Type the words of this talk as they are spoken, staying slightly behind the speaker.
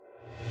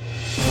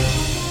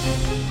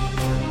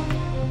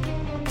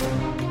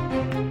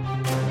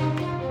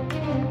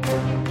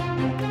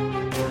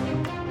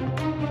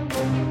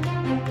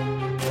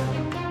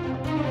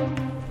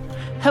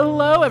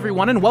Hello,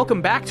 everyone, and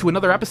welcome back to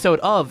another episode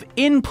of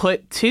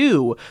Input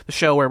 2, the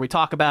show where we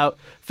talk about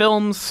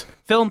films,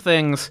 film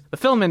things, the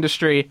film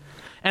industry,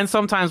 and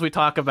sometimes we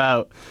talk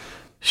about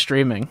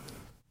streaming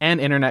and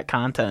internet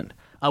content.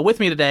 With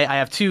me today, I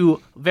have two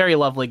very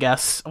lovely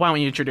guests. Why don't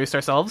we introduce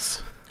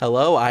ourselves?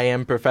 Hello, I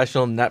am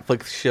professional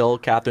Netflix shill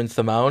Catherine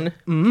Simone.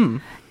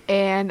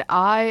 And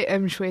I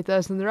am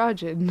Shweta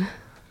Sundararajan.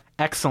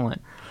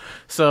 Excellent.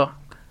 So,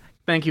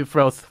 thank you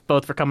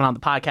both for coming on the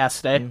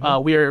podcast today.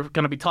 We are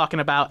going to be talking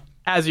about,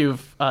 as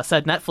you've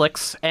said,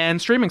 Netflix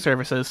and streaming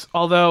services.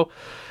 Although,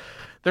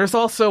 there's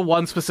also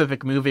one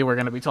specific movie we're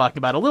going to be talking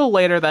about a little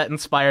later that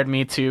inspired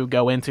me to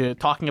go into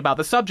talking about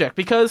the subject.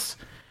 Because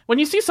when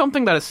you see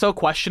something that is so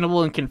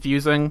questionable and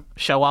confusing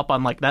show up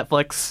on, like,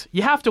 Netflix,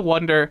 you have to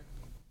wonder,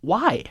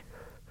 why?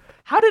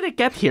 How did it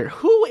get here?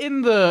 Who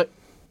in the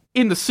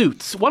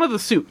suits, one of the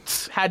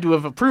suits, had to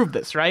have approved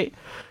this, right?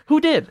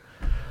 Who did?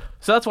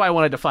 So that's why I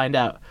wanted to find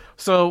out.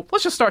 So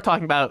let's just start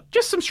talking about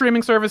just some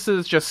streaming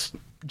services, just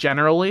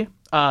generally.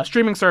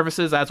 Streaming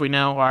services, as we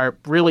know, are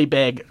really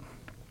big.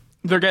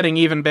 They're getting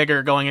even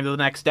bigger going into the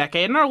next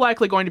decade and are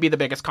likely going to be the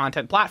biggest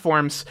content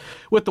platforms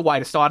with the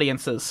widest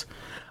audiences.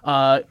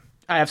 I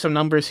have some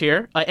numbers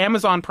here.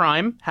 Amazon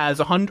Prime has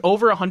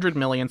over 100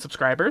 million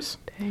subscribers.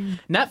 Dang.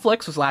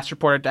 Netflix was last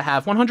reported to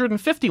have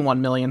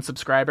 151 million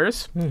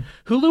subscribers.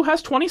 Hulu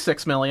has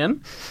 26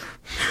 million.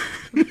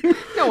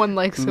 No one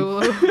likes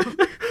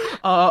Hulu.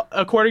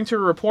 According to a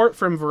report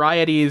from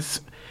Variety's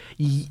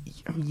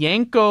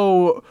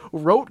Yanko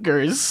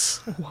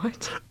Rotgers.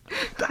 What?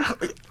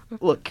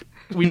 Look,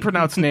 we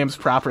pronounce names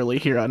properly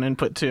here on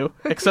Input 2,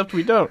 except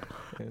we don't.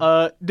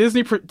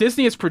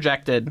 Disney has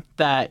projected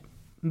that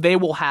they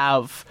will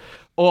have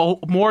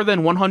more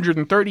than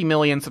 130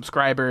 million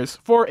subscribers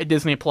for a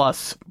Disney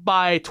Plus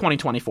by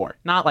 2024.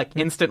 Not like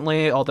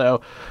instantly,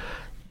 although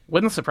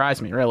wouldn't surprise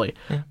me, really.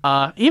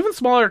 Even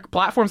smaller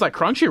platforms like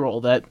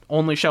Crunchyroll that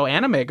only show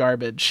anime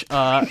garbage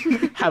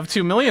have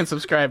 2 million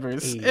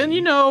subscribers. And,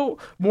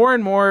 more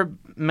and more,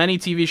 many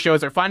TV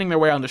shows are finding their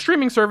way onto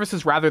streaming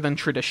services rather than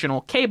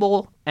traditional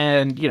cable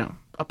and,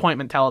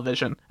 appointment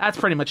television. That's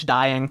pretty much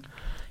dying,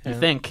 you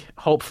think,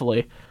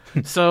 hopefully.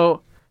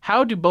 So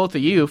how do both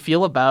of you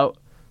feel about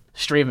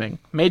streaming?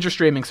 Major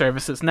streaming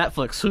services,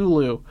 Netflix,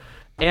 Hulu,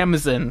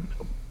 Amazon,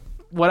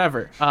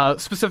 whatever.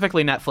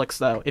 Specifically Netflix,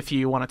 though, if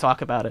you want to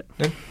talk about it.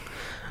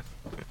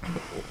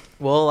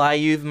 Well, I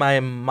use my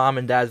mom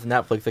and dad's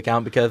Netflix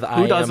account because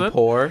I am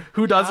poor.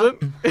 Who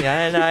doesn't?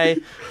 Yeah, and I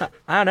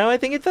don't know, I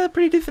think it's a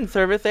pretty decent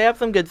service. They have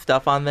some good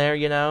stuff on there,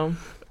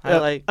 I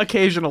like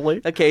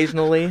occasionally.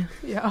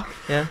 Yeah.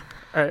 Yeah.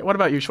 All right, what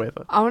about you,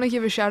 Shweta? I want to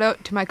give a shout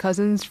out to my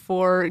cousins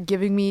for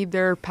giving me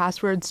their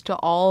passwords to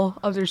all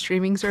of their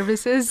streaming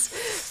services.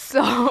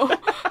 So,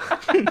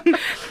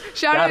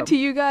 shout out to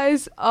you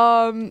guys.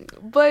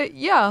 But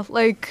yeah,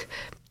 like,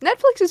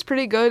 Netflix is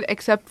pretty good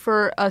except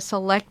for a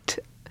select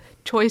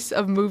choice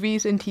of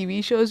movies and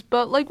TV shows,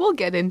 but like we'll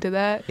get into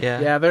that.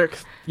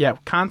 Yeah,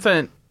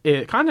 content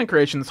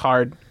creation is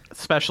hard,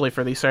 especially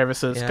for these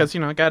services, because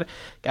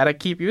gotta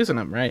keep using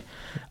them, right?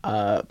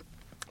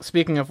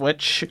 Speaking of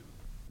which,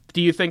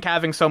 do you think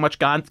having so much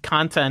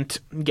content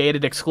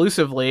gated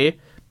exclusively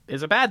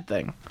is a bad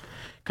thing?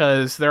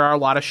 Because there are a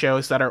lot of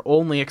shows that are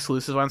only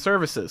exclusive on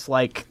services,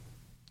 like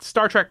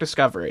Star Trek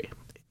Discovery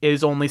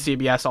is only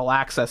CBS All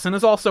Access, and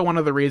is also one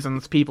of the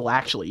reasons people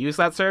actually use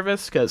that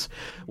service, because,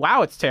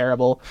 wow, it's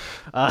terrible.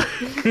 I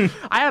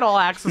had All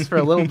Access for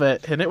a little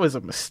bit, and it was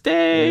a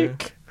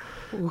mistake.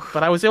 Yeah.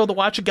 But I was able to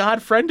watch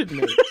God Friended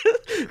Me.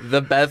 The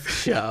best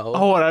show.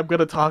 Oh, and I'm going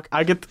to talk...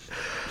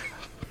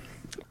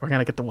 We're going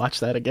to get to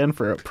watch that again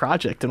for a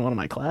project in one of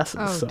my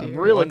classes. So I'm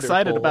really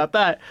excited about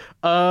that.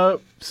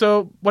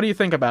 So what do you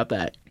think about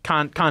that?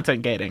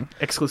 Content gating,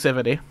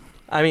 exclusivity.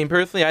 I mean,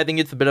 personally, I think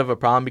it's a bit of a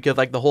problem because,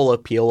 like, the whole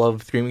appeal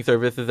of streaming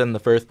services in the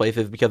first place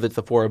is because it's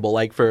affordable.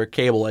 Like, for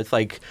cable, it's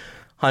like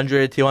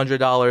 $100,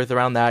 $200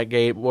 around that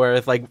gate,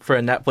 whereas, like, for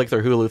a Netflix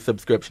or Hulu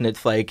subscription,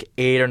 it's like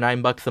 $8 or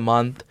 $9 a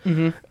month.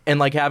 Mm-hmm. And,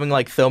 like, having,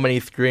 like, so many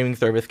streaming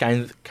service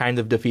kind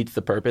of defeats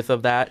the purpose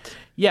of that.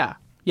 Yeah,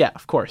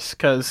 of course,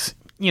 because...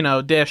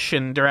 Dish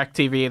and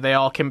DirecTV, they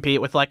all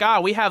compete with like,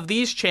 we have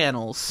these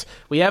channels.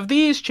 We have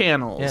these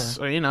channels.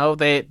 Yeah. Or,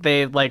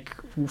 they like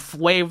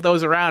wave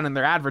those around in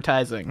their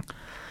advertising.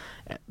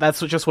 That's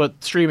just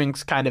what streaming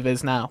kind of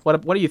is now.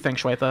 What do you think,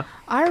 Shweta?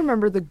 I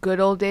remember the good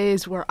old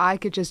days where I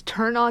could just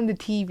turn on the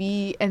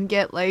TV and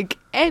get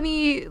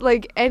any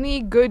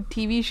good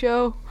TV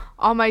show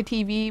on my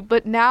TV.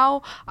 But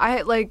now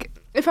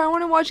if I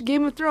want to watch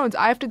Game of Thrones,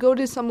 I have to go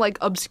to some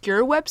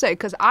obscure website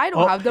because I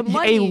don't have the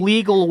money. A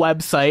legal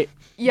website.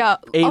 Yeah,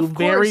 a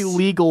very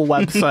legal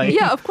website.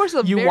 Yeah, of course.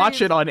 You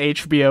watch it on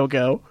HBO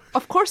Go.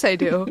 Of course I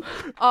do.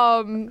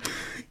 But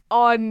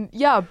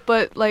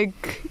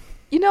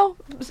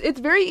it's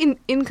very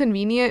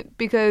inconvenient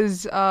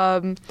because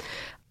I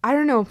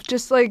don't know,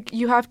 just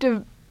you have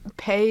to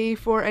pay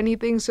for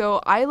anything. So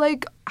I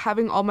like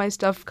having all my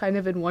stuff kind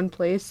of in one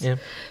place. Yeah.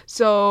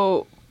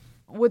 So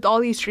with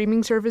all these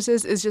streaming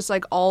services, it's just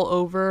all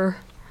over.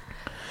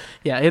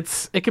 Yeah,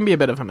 it can be a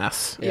bit of a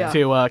mess Yeah.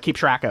 to keep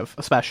track of,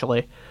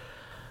 especially.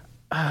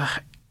 All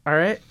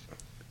right.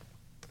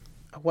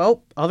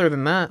 Well, other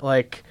than that,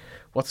 like,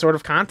 what sort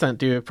of content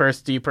do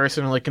you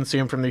personally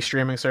consume from these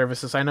streaming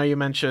services? I know you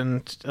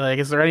mentioned, like,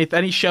 is there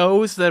any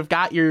shows that have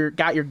got your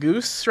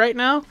goose right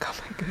now? Oh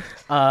my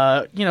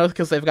goodness. You know,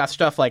 because they've got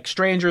stuff like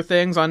Stranger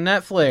Things on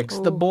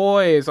Netflix, The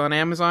Boys on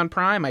Amazon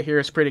Prime. I hear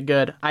is pretty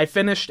good. I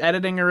finished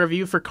editing a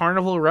review for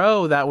Carnival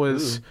Row that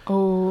was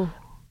Oh,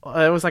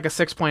 it was like a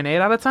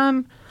 6.8 out of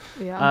 10.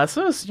 yeah.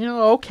 So it was,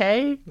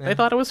 okay. I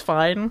thought it was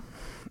fine.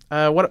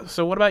 What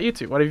about you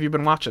two? What have you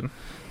been watching?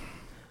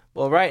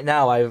 Well, right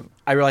now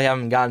I really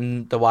haven't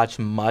gotten to watch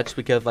much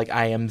because like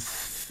I am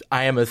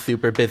a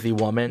super busy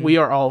woman. We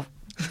are all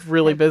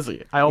really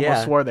busy. I almost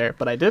Yeah. swore there,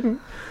 but I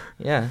didn't.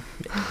 Yeah.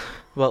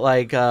 But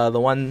like the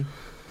one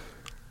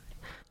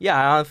I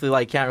honestly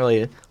like can't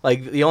really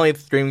like the only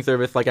streaming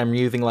service like I'm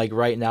using like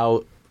right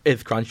now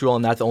is Crunchyroll,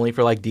 and that's only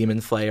for like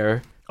Demon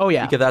Slayer. Oh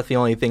yeah. Because that's the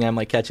only thing I'm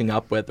like catching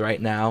up with right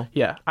now.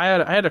 Yeah. I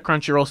had a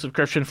Crunchyroll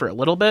subscription for a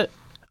little bit.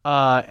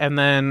 And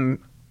then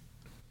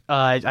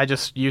I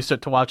just used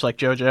it to watch like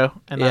JoJo,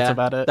 and that's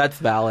about it. That's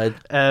valid.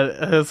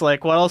 And it's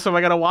like, what else am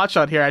I gonna watch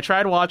on here? I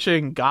tried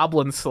watching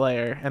Goblin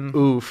Slayer, and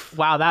Oof.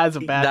 wow, that is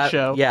a bad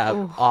show.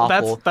 Yeah,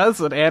 awful.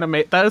 That's an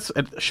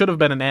it should have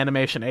been an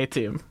Animation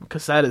A-Team,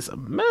 because that is a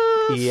mess.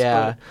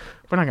 Yeah.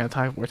 But we're not gonna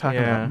talk. We're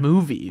talking Yeah. about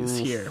movies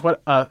here.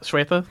 What,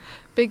 Shweta?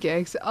 Big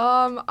yikes.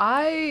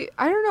 I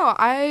don't know.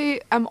 I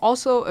am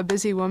also a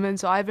busy woman,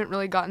 so I haven't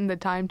really gotten the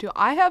time to.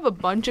 I have a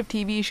bunch of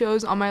TV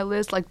shows on my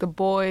list, like The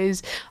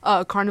Boys,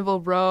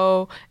 Carnival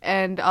Row,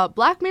 and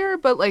Black Mirror.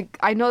 But like,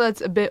 I know that's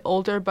a bit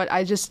older, but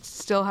I just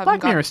still haven't.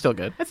 Black Mirror is still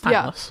good. It's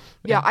timeless.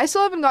 Yeah, I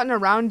still haven't gotten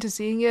around to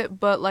seeing it,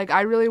 but like,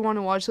 I really want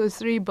to watch those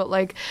three. But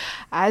like,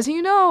 as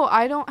you know,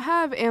 I don't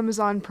have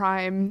Amazon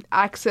Prime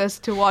access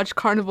to watch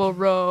Carnival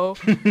Row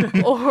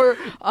or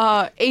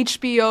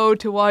HBO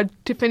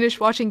to finish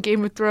watching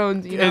Game of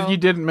Thrones. You know, If you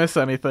didn't miss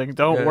anything,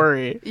 don't Yeah.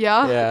 worry.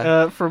 yeah.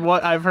 Yeah. From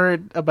what I've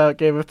heard about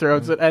Game of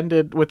Thrones, it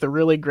ended with a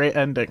really great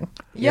ending.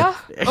 Yeah.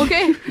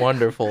 Okay.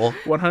 Wonderful.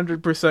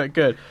 100%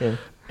 good.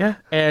 Yeah.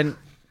 And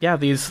yeah,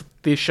 these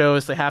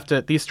shows,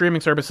 these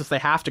streaming services, they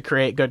have to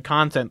create good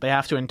content. They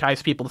have to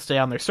entice people to stay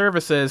on their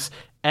services,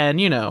 and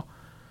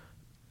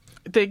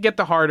they get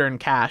the hard-earned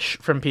cash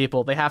from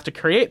people. They have to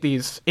create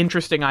these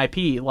interesting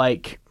IP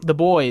like The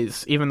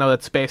Boys, even though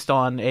it's based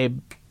on a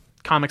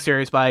comic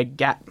series by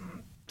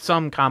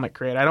some comic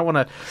creator. I don't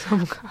want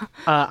to.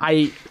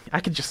 I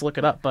could just look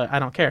it up, but I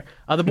don't care.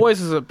 The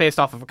Boys is based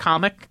off of a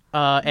comic,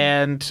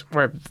 and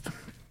where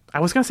I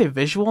was gonna say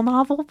visual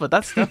novel, but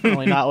that's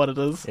definitely not what it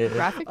is.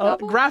 Graphic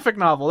novel. Graphic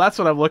novel. That's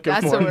what I'm looking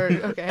That's for. the word.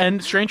 Okay.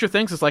 And Stranger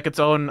Things is like its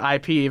own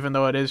IP, even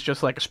though it is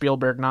just like a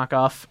Spielberg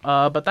knockoff.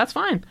 But that's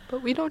fine.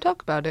 But we don't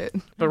talk about it.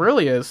 But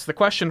really is the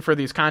question for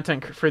these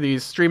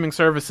streaming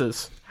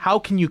services: how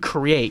can you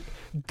create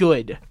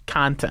good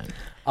content?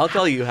 I'll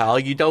tell you how.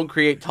 You don't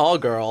create Tall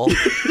Girl.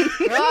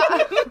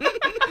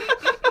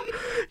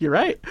 You're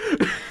right.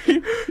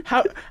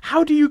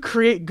 How do you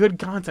create good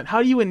content?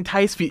 How do you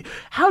entice people?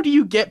 How do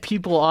you get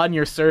people on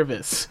your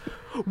service?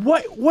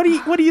 What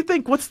do you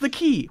think? What's the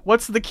key?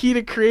 What's the key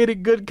to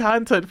creating good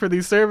content for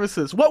these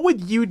services? What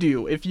would you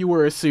do if you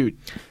were a suit?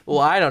 Well,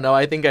 I don't know.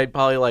 I think I'd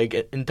probably like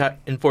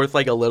enforce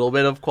like a little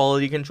bit of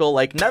quality control.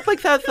 Like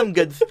Netflix has some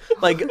good,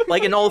 like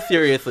in all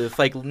seriousness,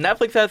 like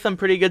Netflix has some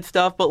pretty good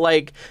stuff, but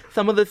like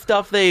some of the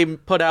stuff they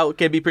put out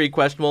can be pretty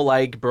questionable.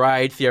 Like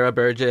Bride, Sierra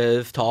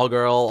Burgess, Tall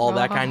Girl, all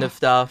that kind of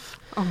stuff.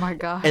 Oh my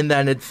god. And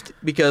then it's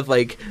because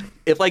like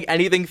if like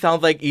anything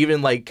sounds like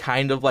even like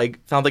kind of like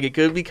sounds like it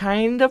could be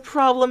kind of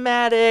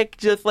problematic,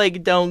 just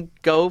like don't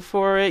go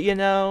for it,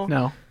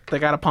 No, they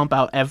got to pump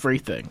out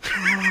everything.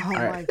 Oh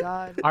my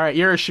god. All right,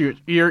 you're a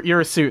suit,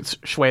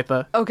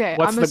 Shweta. Okay,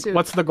 what's I'm a suit.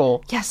 What's the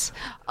goal? Yes.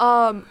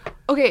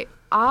 Okay.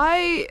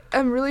 I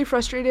am really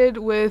frustrated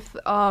with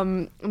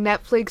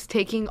Netflix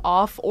taking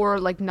off or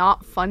like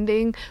not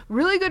funding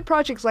really good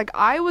projects. Like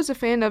I was a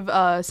fan of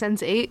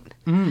Sense8,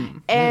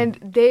 and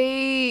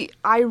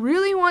I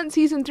really want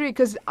season 3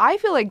 because I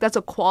feel like that's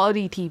a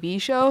quality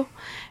TV show,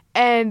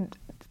 and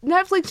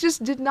Netflix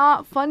just did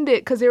not fund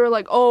it because they were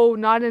like, oh,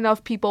 not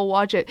enough people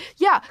watch it.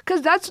 Yeah,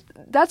 because that's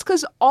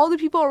because all the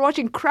people are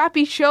watching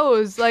crappy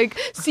shows. Like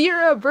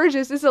Sierra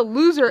Burgess is a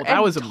loser, That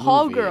and was a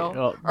Tall movie. Girl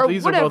Well, or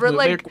these whatever. Are both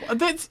Like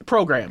that's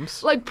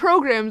programs. like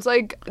programs,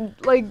 like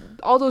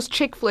all those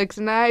chick flicks,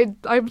 and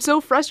I'm so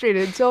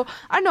frustrated. So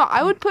I don't know.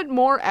 I would put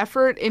more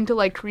effort into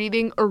like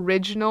creating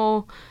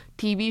original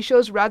TV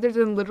shows rather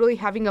than literally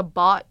having a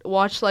bot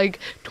watch like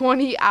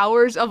 20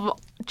 hours of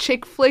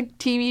chick flick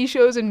TV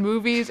shows and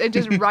movies and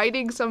just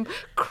writing some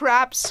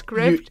crap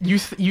script.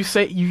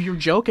 You're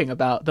joking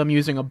about them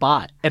using a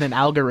bot and an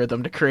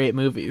algorithm to create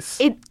movies.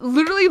 It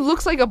literally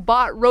looks like a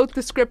bot wrote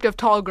the script of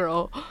Tall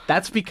Girl.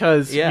 That's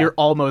because Yeah. you're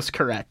almost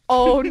correct.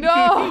 Oh no.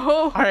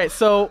 All right,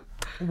 so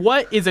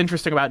what is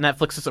interesting about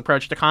Netflix's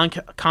approach to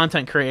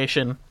content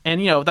creation?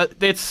 And that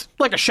it's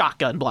like a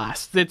shotgun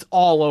blast. It's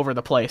all over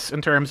the place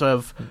in terms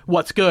of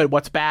what's good,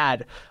 what's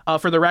bad.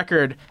 For the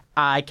record,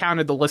 I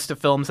counted the list of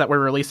films that we're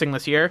releasing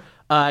this year.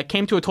 It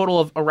came to a total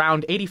of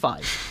around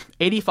 85.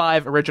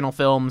 85 original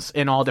films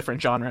in all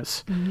different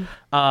genres.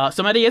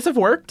 Some ideas have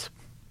worked.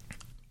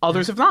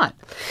 Others have not.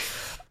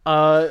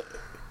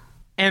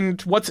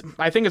 And what's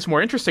I think is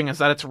more interesting is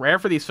that it's rare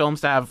for these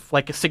films to have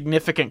like a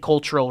significant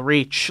cultural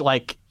reach,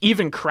 like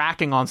even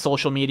cracking on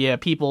social media,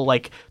 people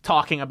like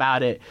talking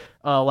about it.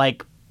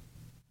 Like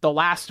the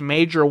last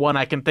major one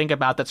I can think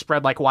about that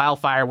spread like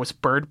wildfire was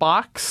Bird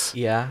Box.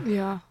 Yeah.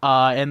 Yeah.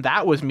 And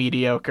that was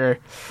mediocre.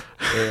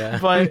 Yeah.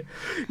 But,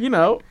 you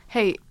know.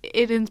 Hey,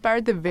 it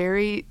inspired the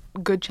very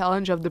good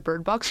challenge of the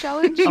Bird Box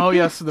Challenge. Oh,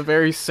 yes, the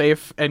very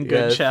safe and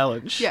good Yes.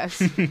 challenge.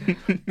 Yes.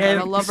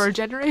 Gotta love our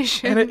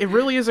generation. And it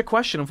really is a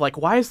question of like,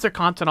 why is there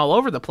content all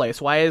over the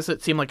place? Why does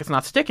it seem like it's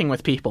not sticking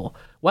with people?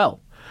 Well,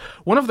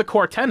 one of the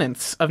core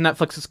tenets of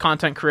Netflix's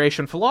content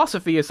creation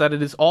philosophy is that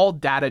it is all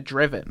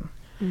data-driven.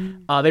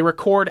 They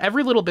record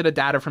every little bit of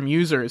data from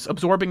users,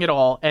 absorbing it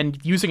all and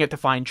using it to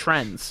find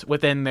trends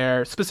within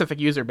their specific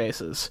user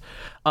bases.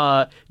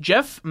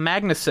 Jeff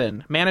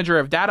Magnuson, manager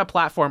of data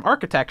platform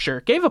architecture,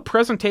 gave a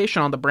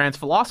presentation on the brand's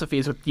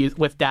philosophies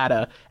with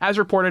data, as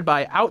reported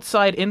by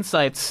Outside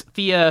Insights'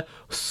 Thea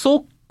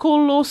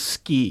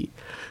Sokolowski.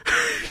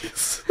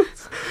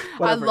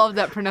 I love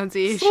that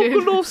pronunciation.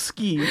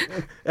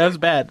 Sokolowski. That was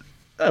bad.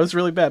 That was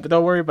really bad, but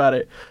don't worry about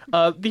it.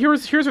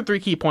 Here's the 3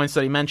 key points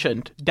that he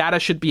mentioned.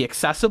 Data should be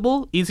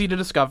accessible, easy to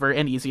discover,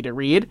 and easy to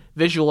read.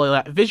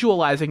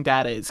 Visualizing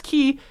data is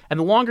key, and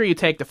the longer you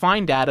take to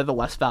find data, the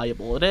less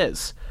valuable it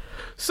is.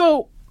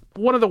 So,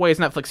 one of the ways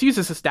Netflix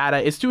uses this data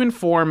is to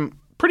inform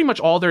pretty much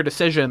all their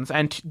decisions,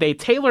 and they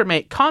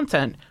tailor-make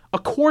content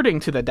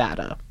according to the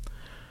data,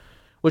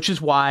 which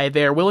is why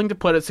they're willing to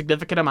put a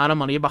significant amount of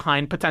money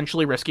behind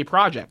potentially risky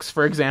projects.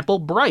 For example,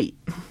 Bright.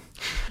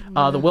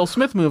 The Will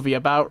Smith movie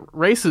about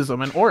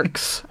racism and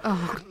orcs.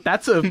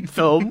 That's a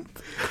film.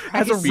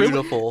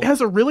 Beautiful. It has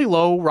a really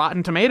low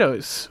Rotten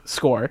Tomatoes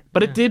score,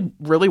 but it did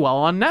really well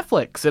on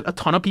Netflix. A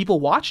ton of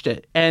people watched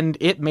it, and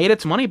it made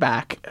its money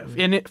back.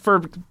 And it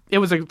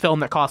was a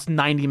film that cost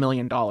 $90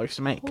 million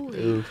to make,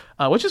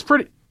 which is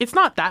pretty. It's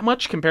not that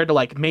much compared to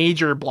like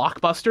major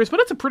blockbusters,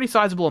 but it's a pretty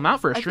sizable amount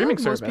for a streaming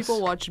service. Most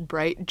people watch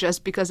Bright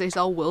just because they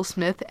saw Will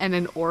Smith and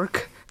an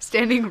orc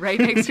standing right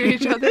next to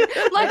each other.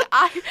 Like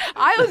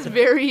I was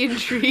very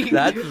intrigued.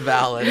 That's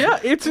valid. Yeah,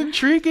 it's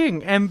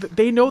intriguing, and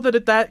they know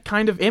that that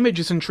kind of image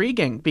is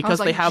intriguing because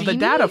they have the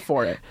data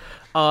for it.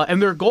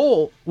 And their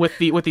goal with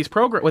this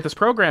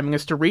programming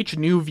is to reach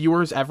new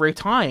viewers every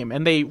time,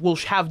 and they will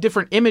have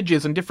different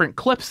images and different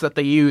clips that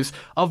they use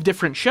of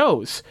different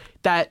shows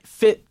that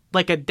fit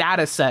like a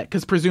data set,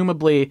 because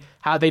presumably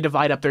how they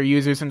divide up their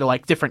users into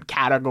like different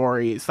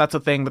categories. That's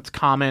a thing that's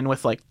common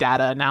with like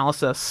data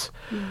analysis.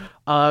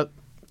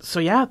 So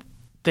yeah,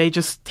 they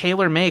just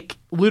tailor make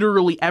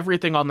literally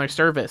everything on their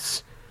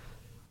service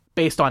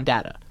based on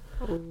data.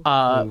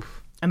 And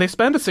they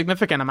spend a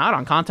significant amount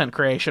on content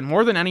creation,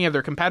 more than any of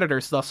their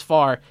competitors thus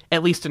far,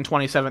 at least in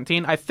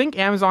 2017. I think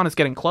Amazon is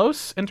getting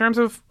close in terms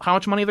of how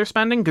much money they're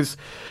spending, because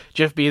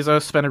Jeff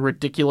Bezos spent a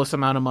ridiculous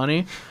amount of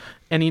money.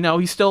 And,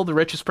 he's still the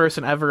richest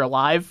person ever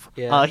alive.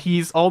 Yeah.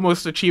 He's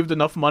almost achieved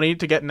enough money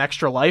to get an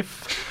extra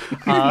life.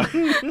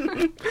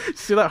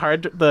 See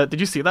that did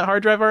you see that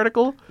hard drive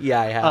article?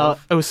 Yeah, I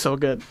have. It was so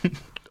good.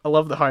 I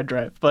love the hard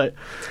drive. But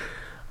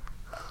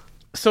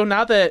so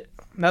now that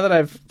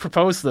I've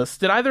proposed this,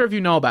 did either of you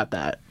know about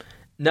that?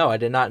 No, I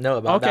did not know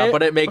about Okay. that,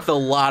 but it makes a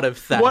lot of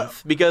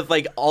sense because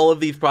like all of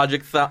these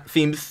projects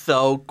seem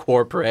so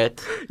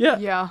corporate. Yeah.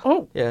 Yeah.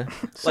 Oh, Yeah,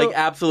 So- like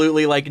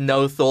absolutely like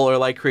no soul or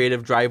like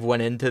creative drive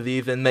went into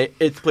these, and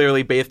it's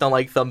clearly based on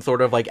like some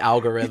sort of like it's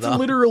algorithm.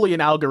 literally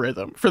an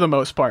algorithm for the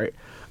most part.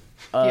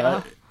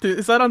 Yeah.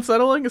 Is that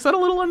unsettling? Is that a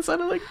little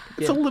unsettling?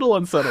 It's a little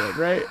unsettling,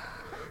 right?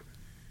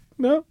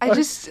 No? I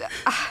just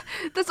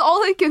that's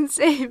all I can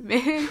say,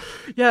 man.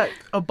 Yeah,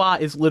 a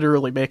bot is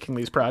literally making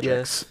these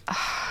projects.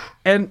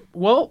 And,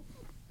 well,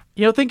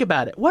 think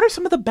about it. What are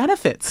some of the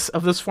benefits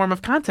of this form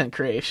of content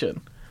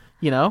creation?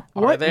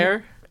 Are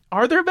there?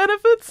 Are there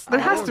benefits? There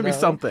has don't to be know.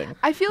 something.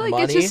 I feel like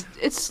Money?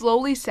 it's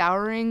slowly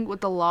souring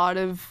with a lot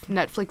of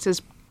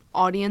Netflix's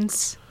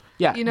audience.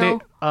 Yeah, You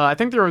I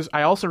think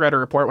I also read a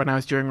report when I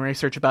was doing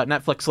research about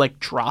Netflix, like,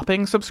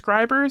 dropping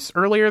subscribers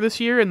earlier this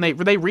year, and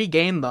they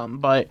regained them,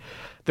 but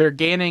they're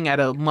gaining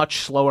at a much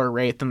slower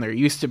rate than there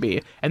used to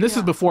be. And this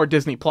is before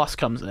Disney Plus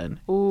comes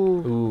in.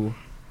 Ooh.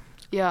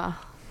 Yeah.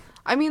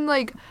 I mean,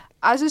 like,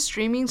 as a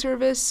streaming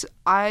service,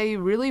 I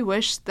really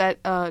wish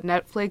that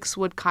Netflix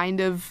would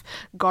kind of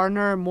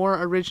garner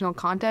more original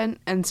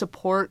content and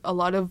support a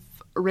lot of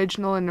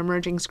original and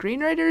emerging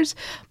screenwriters,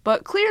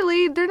 but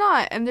clearly they're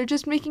not, and they're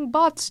just making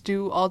bots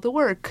do all the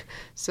work.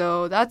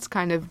 So that's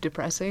kind of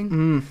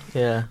depressing.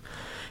 Yeah.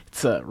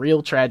 It's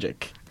real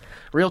tragic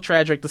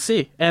to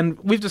see. And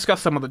we've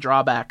discussed some of the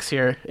drawbacks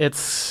here.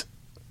 It's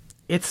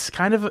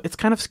kind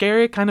of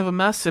scary, kind of a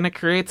mess, and it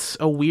creates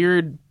a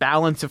weird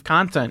balance of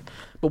content.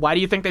 But why do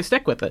you think they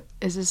stick with it?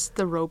 Is this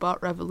the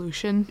robot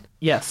revolution?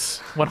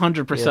 Yes,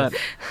 100%.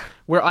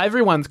 where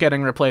everyone's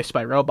getting replaced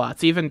by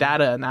robots, even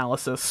data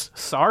analysis.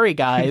 Sorry,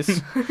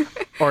 guys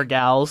or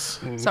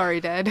gals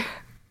Sorry, Dad.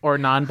 or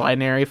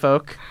non-binary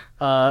folk.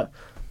 Why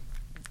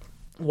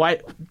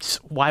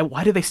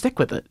do they stick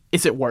with it?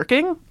 Is it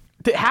working?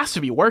 It has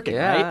to be working,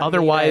 Yeah, right?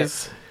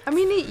 Otherwise, I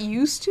mean, it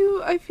used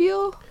to, I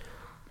feel.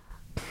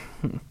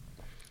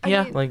 I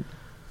Yeah. mean, Like,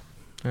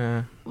 with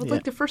yeah.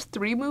 like the first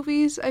 3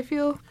 movies, I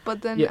feel.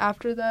 But then Yeah.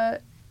 after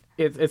that,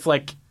 it's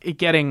like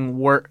getting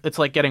worse. It's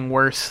like getting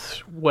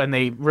worse when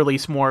they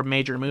release more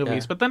major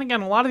movies. Yeah. But then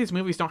again, a lot of these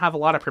movies don't have a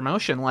lot of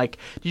promotion. Like,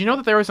 did you know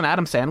that there was an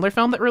Adam Sandler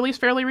film that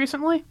released fairly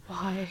recently?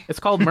 why? It's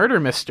called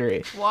Murder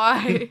Mystery.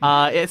 Why?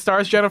 It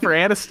stars Jennifer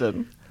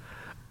Aniston.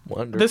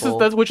 wonderful.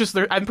 Which is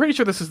their. I'm pretty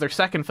sure this is their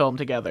second film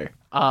together.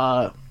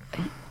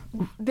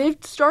 They've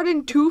starred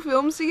in 2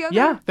 films together?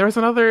 Yeah, there was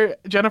another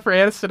Jennifer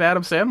Aniston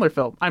Adam Sandler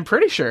film. I'm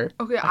pretty sure.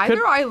 Okay, I could-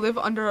 either I live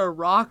under a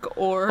rock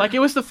or. Like, it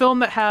was the film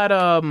that had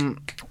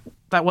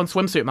that one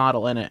swimsuit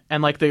model in it,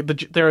 and like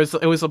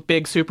it was a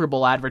big Super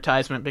Bowl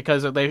advertisement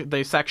because they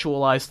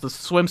sexualized the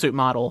swimsuit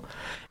model,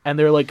 and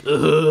they're like,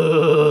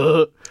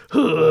 ugh,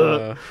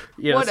 ugh.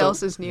 Yeah, what so-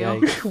 else is new?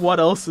 Yikes.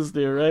 What else is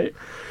new, right?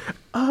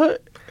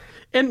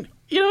 And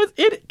you know,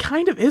 it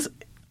kind of is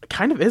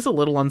a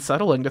little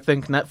unsettling to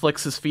think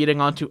Netflix is feeding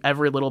onto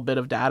every little bit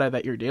of data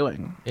that you're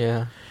doing.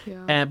 Yeah.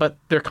 Yeah. But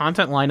their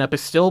content lineup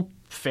is still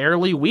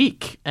fairly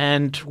weak.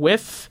 And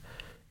with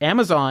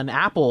Amazon,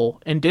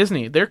 Apple, and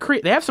Disney, they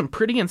have some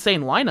pretty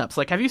insane lineups.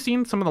 Like, have you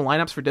seen some of the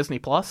lineups for Disney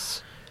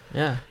Plus?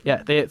 Yeah.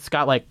 Yeah, it's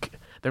got like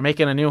they're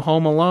making a new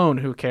Home Alone.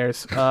 Who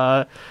cares?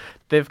 They're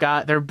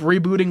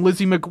rebooting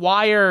Lizzie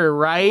McGuire,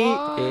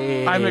 right?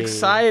 Hey. I'm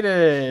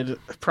excited.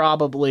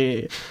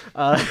 Probably.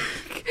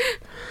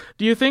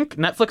 Do you think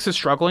Netflix is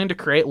struggling to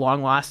create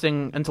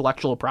long-lasting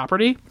intellectual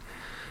property?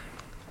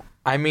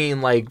 I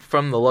mean, like,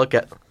 from the look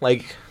at,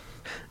 like,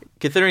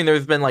 considering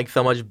there's been, like,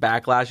 so much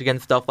backlash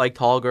against stuff like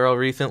Tall Girl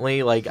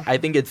recently, like, I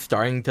think it's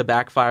starting to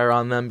backfire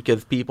on them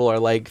because people are,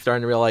 like,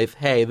 starting to realize,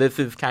 hey, this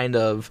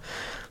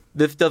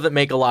doesn't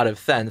make a lot of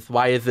sense.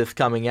 Why is this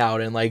coming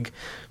out? And, like,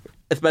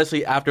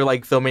 especially after,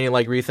 like, so many,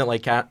 like, recent,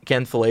 like,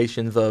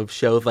 cancellations of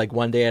shows like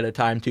One Day at a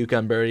Time, Tuca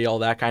and Birdie, all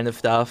that kind of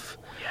stuff.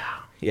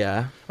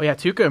 Yeah. Oh yeah,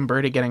 Tuca and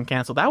Birdie getting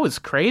canceled. That was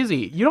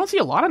crazy. You don't see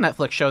a lot of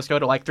Netflix shows go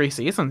to like 3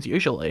 seasons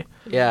usually,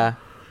 Yeah.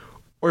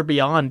 or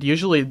beyond.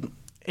 Usually,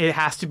 it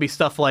has to be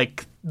stuff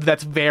like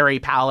that's very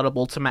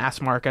palatable to mass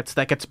markets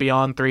that gets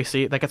beyond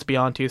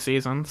 2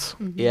 seasons.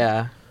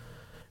 Yeah.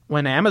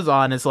 When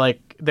Amazon is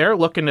like they're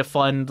looking to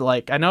fund,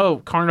 like, I know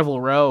Carnival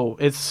Row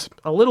is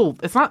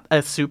it's not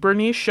a super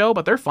niche show,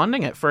 but they're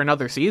funding it for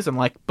another season.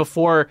 Like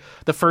before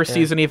the first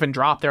season even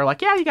dropped, they're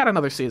like, yeah, you got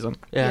another season.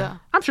 Yeah.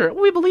 I'm sure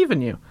we believe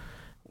in you.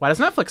 Why does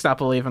Netflix not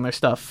believe in their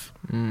stuff?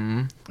 I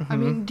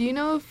mean, do you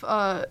know if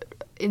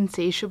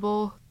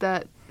Insatiable,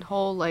 that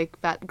whole like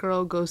fat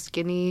girl goes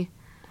skinny?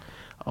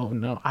 Oh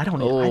no, I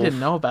didn't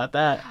know about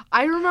that.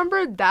 I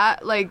remember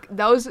that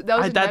that was a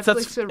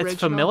Netflix original. It's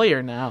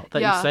familiar now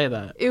that you say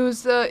that. It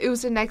was a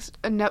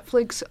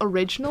Netflix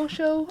original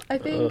show, I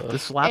think.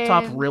 This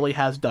laptop And- really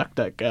has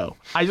DuckDuckGo.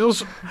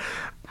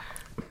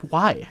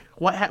 Why?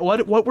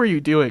 What were you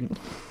doing,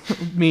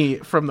 me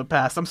from the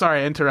past? I'm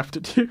sorry I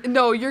interrupted you.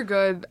 No, you're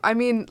good. I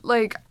mean,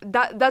 like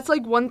that's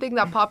like one thing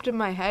that popped in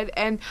my head,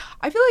 and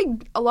I feel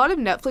like a lot of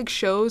Netflix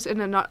shows and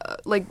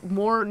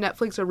more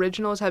Netflix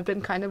originals have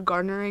been kind of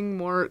garnering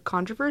more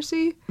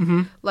controversy.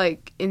 Mm-hmm.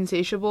 Like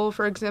Insatiable,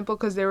 for example,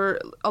 because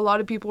a lot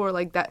of people were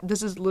like that.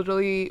 This is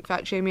literally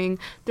fat shaming.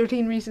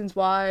 13 Reasons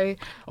Why.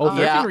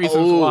 13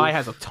 Reasons Why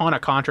has a ton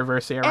of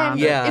controversy around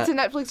And it. Yeah. it's a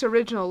Netflix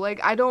original.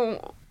 Like I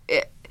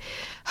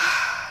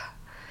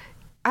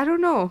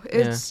don't know.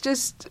 It's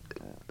just,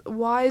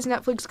 why is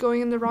Netflix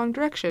going in the wrong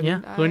direction?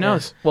 Yeah, who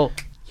knows? Well,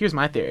 here's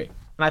my theory,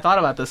 and I thought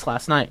about this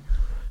last night.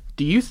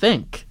 Do you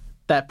think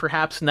that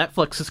perhaps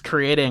Netflix is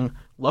creating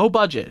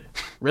low-budget,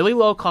 really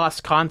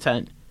low-cost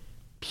content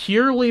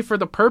purely for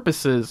the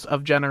purposes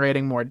of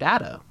generating more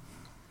data?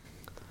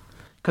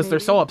 Because they're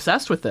so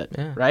obsessed with it,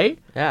 right?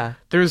 Yeah.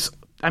 There's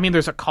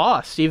a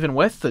cost even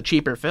with the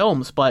cheaper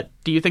films, but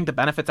do you think the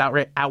benefits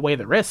outweigh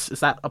the risks? Is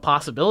that a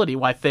possibility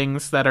why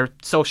things that are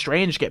so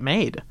strange get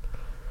made?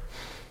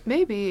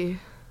 Maybe.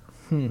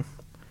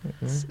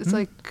 It's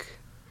like,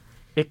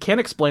 It can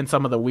explain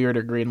some of the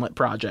weirder greenlit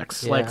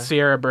projects, like Yeah.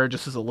 Sierra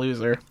Burgess is a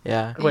Loser,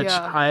 Yeah. which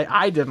Yeah.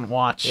 I didn't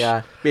watch.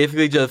 Yeah.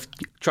 Basically just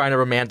trying to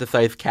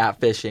romanticize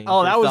catfishing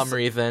for some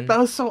reason. That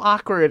was so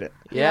awkward.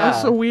 Yeah. That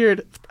was so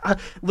weird.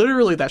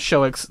 Literally,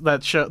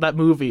 that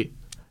movie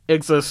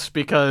exists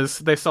because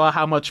they saw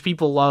how much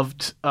people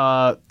loved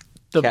the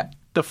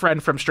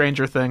friend from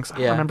Stranger Things. I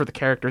don't remember the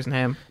character's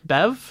name.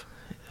 Bev?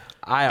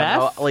 I don't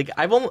Beth? know.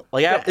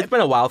 Like it's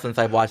been a while since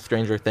I've watched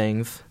Stranger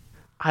Things.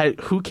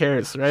 Who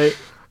cares, right?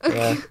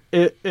 Yeah.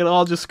 It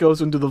all just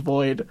goes into the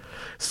void.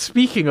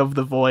 Speaking of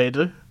the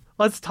void,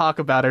 let's talk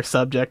about our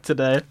subject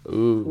today.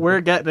 Ooh.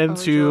 We're getting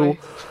into joy.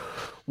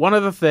 one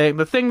of the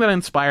thing that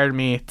inspired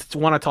me to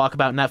want to talk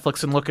about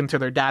Netflix and look into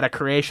their data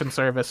creation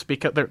service,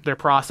 because their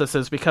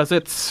processes, because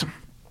it's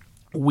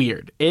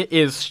weird. It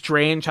is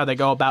strange how they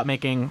go about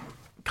making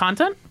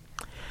content,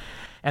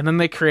 and then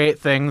they create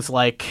things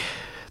like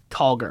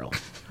Tall Girl.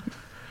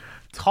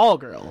 Tall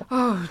Girl.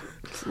 Oh,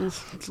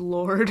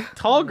 Lord.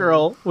 Tall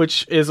Girl,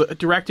 which is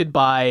directed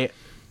by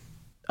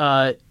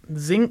Nzinga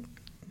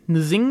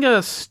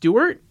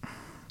Stewart,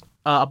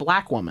 a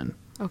black woman.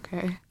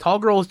 Okay. Tall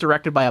Girl is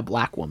directed by a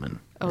black woman.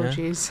 Oh,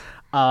 jeez.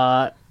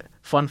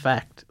 Fun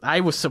fact. I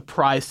was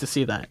surprised to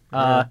see that.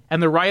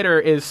 And the writer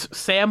is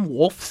Sam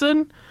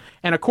Wolfson,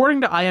 and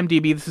according to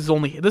IMDb,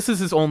 this is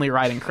his only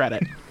writing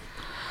credit.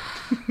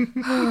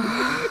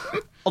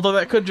 Although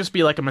that could just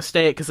be like a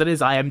mistake because it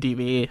is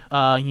IMDb.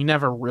 You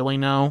never really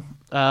know.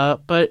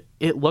 But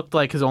it looked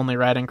like his only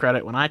writing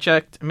credit when I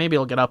checked. Maybe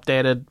it'll get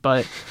updated,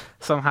 but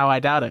somehow I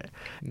doubt it.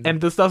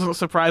 And this doesn't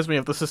surprise me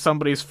if this is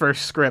somebody's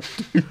first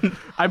script.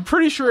 I'm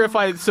pretty sure if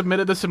I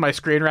submitted this in my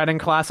screenwriting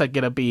class, I'd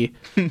get a B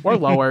or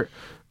lower.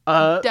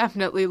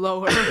 Definitely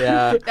lower.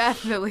 Yeah.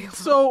 Definitely lower.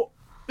 So,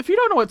 if you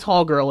don't know what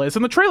Tall Girl is,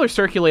 and the trailer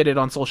circulated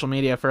on social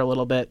media for a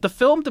little bit, the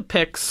film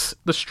depicts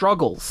the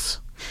struggles,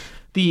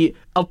 the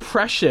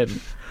oppression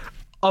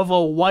of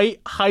a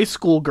white high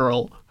school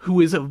girl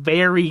who is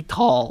very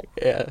tall.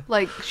 Yeah.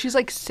 Like, she's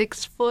like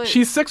 6 foot.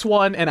 She's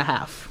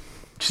 6'1.5".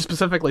 She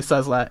specifically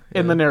says that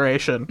in the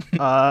narration,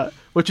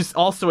 which is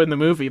also in the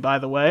movie, by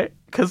the way,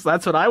 because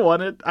that's what I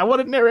wanted. I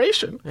wanted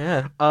narration.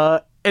 Yeah.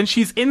 And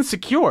she's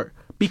insecure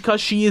because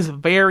she is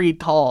very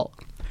tall.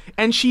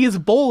 And she is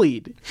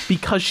bullied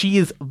because she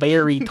is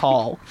very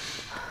tall.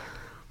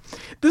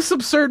 This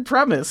absurd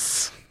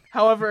premise,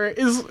 however,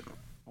 is,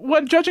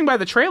 when judging by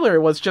the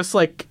trailer, was just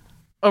like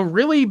a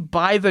really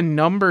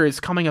by-the-numbers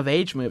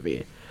coming-of-age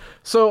movie.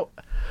 So,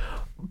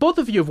 both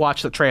of you have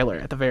watched the trailer,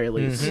 at the very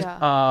least.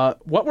 Yeah.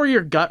 What were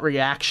your gut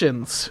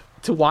reactions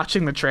to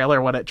watching the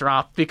trailer when it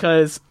dropped?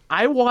 Because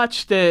I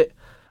watched it...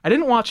 I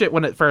didn't watch it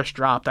when it first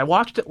dropped. I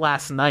watched it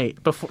last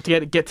night before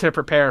to get to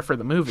prepare for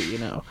the movie, you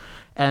know.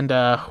 And,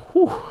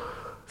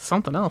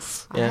 something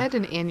else. I had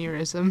an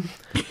aneurysm.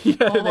 You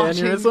had an While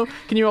watching. aneurysm?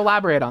 Can you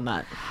elaborate on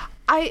that?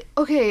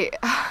 Okay.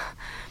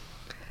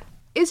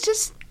 It's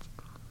just,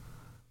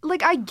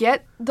 like, I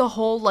get the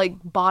whole, like,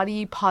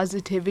 body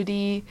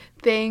positivity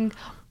thing,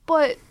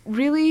 but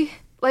really,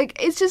 like,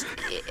 it's just,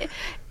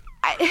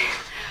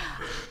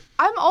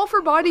 I'm all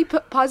for body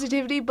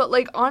positivity, but,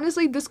 like,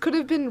 honestly, this could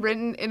have been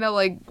written in a,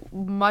 like,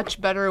 much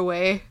better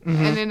way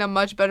and in a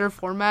much better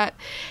format.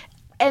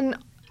 And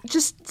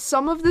just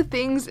some of the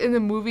things in the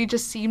movie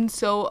just seemed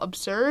so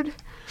absurd.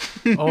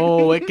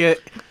 Oh,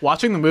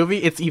 watching the movie,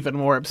 it's even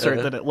more absurd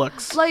than it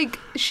looks. Like,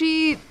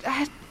 she...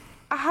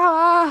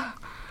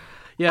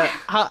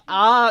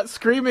 Yeah,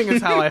 screaming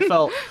is how I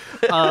felt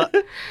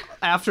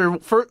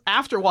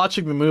after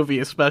watching the movie,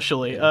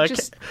 especially.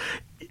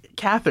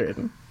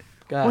 Catherine,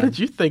 God. what did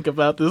you think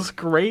about this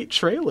great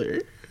trailer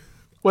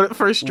when it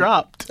first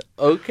dropped?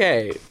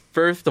 Okay.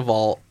 First of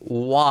all,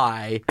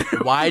 why?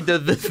 Why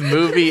does this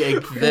movie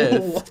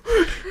exist?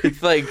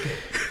 It's like,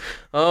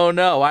 oh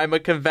no, I'm a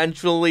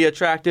conventionally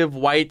attractive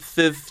white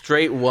cis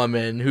straight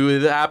woman who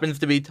happens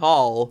to be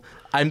tall.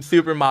 I'm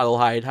supermodel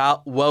height.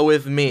 Woe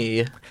is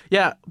me.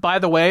 Yeah, by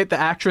the way, the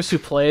actress who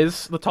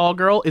plays the tall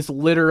girl is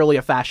literally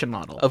a fashion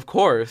model. Of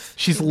course.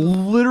 She's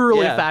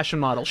literally Yeah. a fashion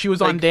model. She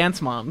was on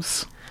Dance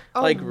Moms.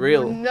 Like,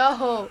 real.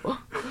 No.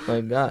 Oh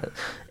my God.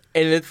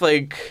 And it's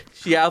like,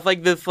 she has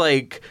like this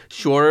like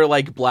shorter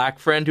like black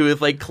friend who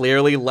is like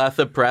clearly less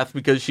oppressed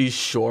because she's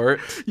short.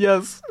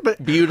 Yes.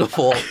 But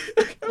Beautiful.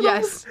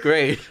 Yes.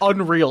 Great.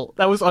 unreal.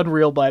 That was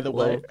unreal, by the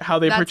way, how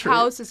they That's portray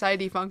how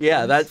society functions.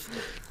 Yeah, that's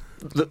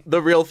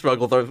the real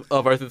struggles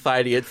of our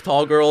society. It's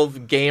tall girls,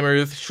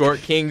 gamers, short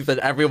kings, and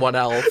everyone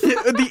else.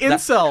 the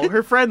incel,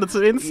 her friend that's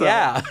an incel.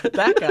 Yeah.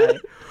 That guy.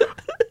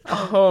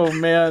 Oh,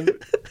 man.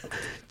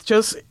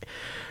 Just...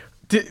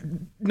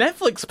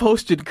 Netflix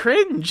posted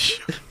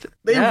cringe.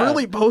 They Yeah.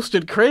 really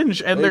posted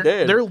cringe, and They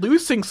did. they're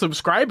losing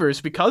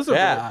subscribers because of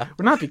Yeah. it.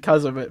 Well, not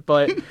because of it,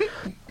 but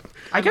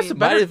I guess a Might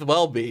better as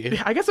well be.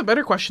 I guess a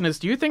better question is,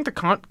 do you think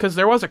because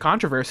there was a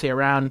controversy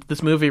around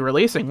this movie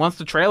releasing once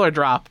the trailer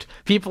dropped,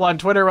 people on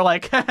Twitter were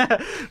like,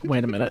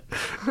 wait a minute,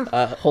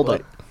 hold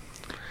up.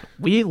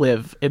 We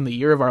live in the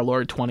year of our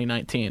Lord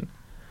 2019.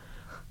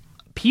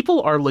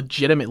 People are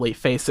legitimately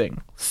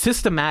facing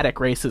systematic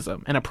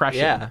racism and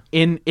oppression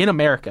in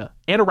America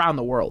and around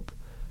the world.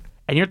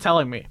 And you're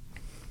telling me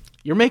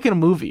you're making a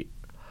movie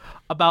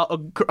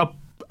about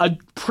a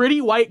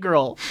pretty white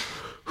girl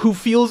who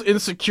feels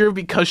insecure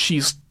because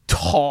she's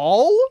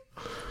tall?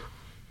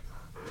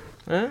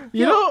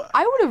 You know,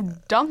 I would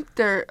have dunked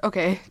her.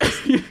 Okay.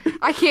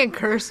 I can't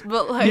curse,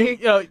 but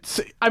like,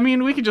 I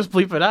mean, we can just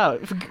bleep it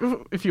out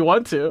if you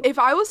want to. if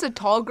I was a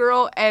tall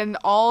girl and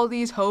all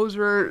these hoes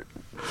were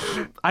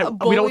We don't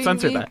bullying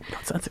censor me, that. We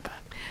don't censor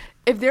that.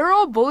 if they were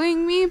all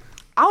bullying me,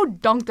 I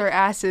would dunk their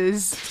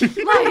asses.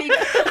 Like,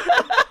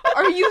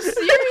 are you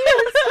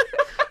serious?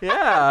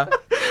 Yeah.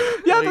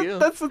 Yeah, you.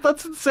 That's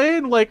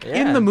insane. Like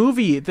in Yeah. the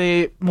movie,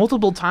 they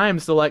multiple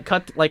times they'll like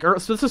cut like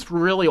so this is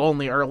really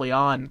only early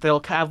on.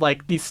 They'll have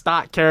like these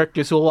stock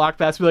characters who will walk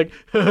past and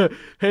be like,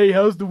 "Hey,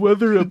 how's the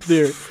weather up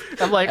there?"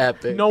 And like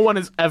Epic. no one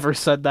has ever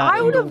said that I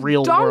in would the have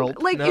real done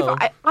world. like No.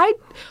 if I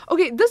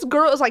okay, this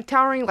girl is like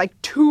towering like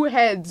 2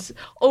 heads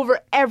over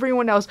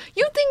everyone else.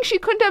 You think she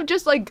couldn't have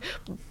just like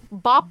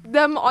bopped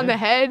them on the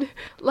head?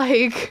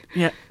 Like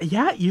Yeah,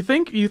 you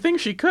think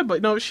she could,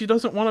 but no, she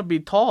doesn't want to be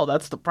tall.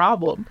 That's the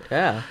problem.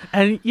 Yeah.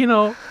 And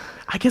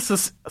I guess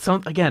this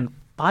again,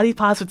 body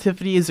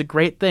positivity is a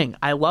great thing.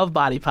 I love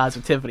body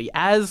positivity.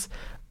 As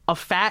the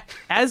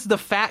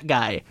fat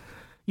guy,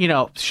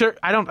 sure,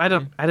 I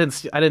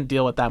didn't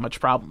deal with that much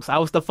problems. I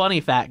was the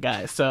funny fat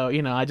guy, so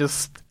I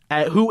just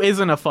who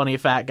isn't a funny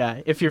fat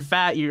guy? If you're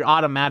fat, you're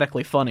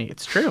automatically funny.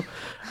 It's true.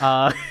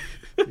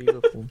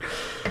 Beautiful.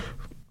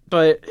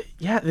 But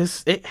yeah,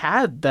 it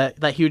had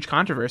that huge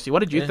controversy. What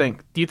did you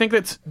think? Do you think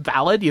that's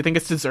valid? Do you think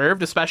it's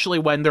deserved, especially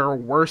when there are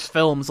worse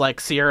films like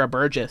Sierra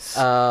Burgess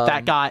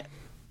that got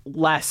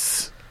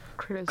less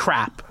criticism.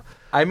 crap?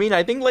 I mean,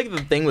 I think like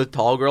the thing with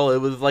Tall Girl, it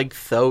was like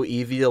so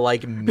easy to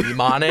like meme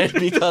on it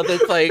because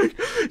it's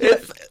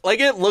like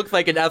it looks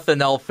like an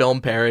SNL film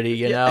parody,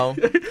 you know?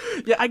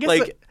 Yeah, I guess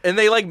Like, and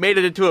they like made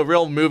it into a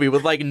real movie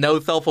with like no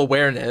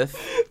self-awareness.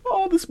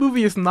 this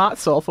movie is not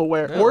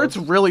self-aware, or it's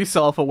really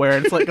self-aware.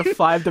 It's like a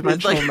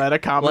 5-dimensional It's meta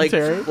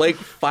commentary. like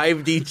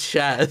 5D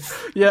chess.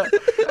 Yeah,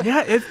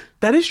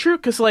 that is true.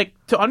 Because like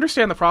to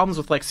understand the problems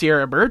with like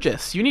Sierra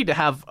Burgess, you need to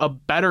have a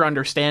better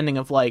understanding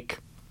of like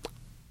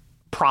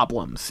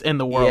problems in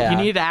the world. Yeah. You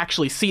need to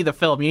actually see the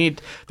film.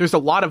 There's a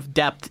lot of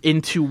depth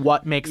into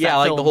what makes Yeah, that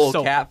like film the whole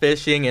so.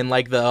 catfishing and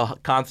like the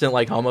constant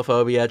like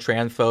homophobia,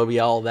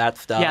 transphobia, all that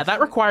stuff. Yeah,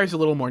 that requires a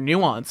little more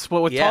nuance.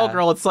 But with Yeah. Tall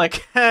Girl, it's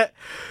like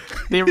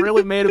they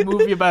really made a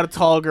movie about a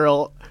tall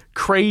girl.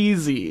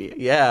 Crazy.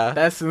 Yeah.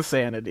 That's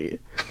insanity.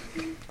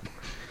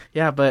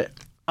 Yeah, but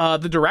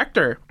the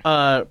director,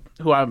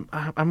 who I'm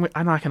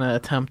not gonna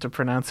attempt to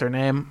pronounce her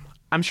name.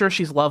 I'm sure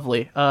she's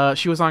lovely.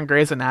 She was on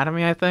Grey's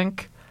Anatomy, I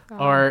think.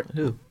 Or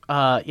Who?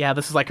 yeah,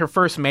 this is like her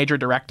first major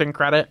directing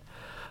credit.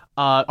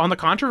 On the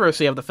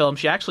controversy of the film,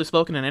 she actually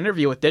spoke in an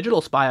interview with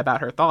Digital Spy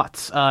about her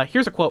thoughts.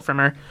 Here's a quote from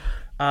her,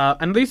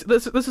 and this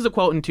is a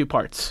quote in 2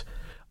 parts.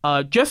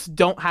 Just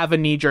don't have a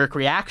knee-jerk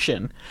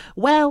reaction.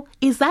 Well,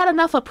 is that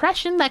enough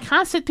oppression that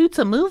constitutes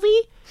a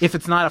movie? If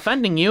it's not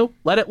offending you,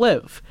 let it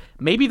live.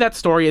 Maybe that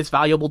story is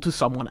valuable to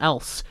someone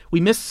else.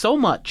 We miss so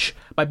much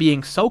by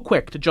being so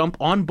quick to jump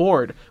on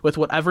board with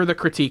whatever the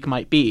critique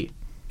might be.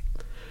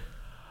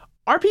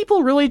 Are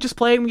people really just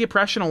playing the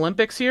oppression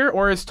Olympics here,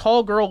 or is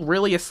Tall Girl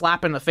really a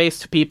slap in the face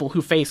to people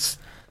who face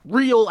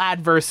real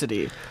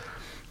adversity?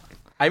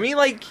 I mean,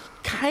 like,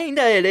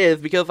 kinda it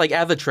is, because, like,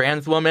 as a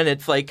trans woman,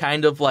 it's, like,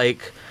 kind of,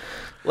 like,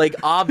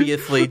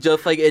 obviously,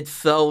 just, like, it's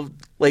so,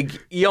 like,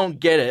 you don't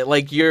get it.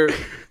 Like, you're,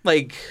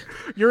 like...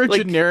 You're a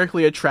like,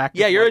 generically attractive.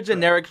 Yeah, you're a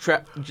white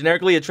girl.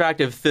 generically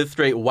attractive cis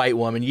straight white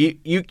woman.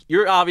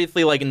 You're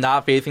obviously, like,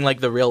 not facing,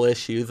 like, the real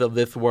issues of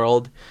this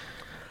world.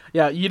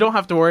 Yeah, you don't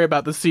have to worry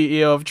about the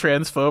CEO of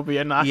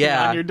transphobia knocking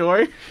on your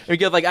door.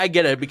 Because, like, I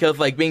get it, because,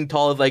 like, being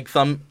tall is, like,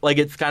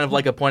 it's kind of,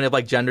 like, a point of,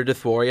 like, gender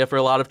dysphoria for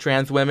a lot of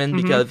trans women,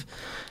 because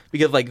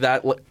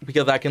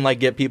that can, like,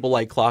 get people,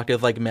 like, clocked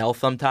as, like, male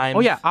sometimes. Oh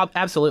yeah,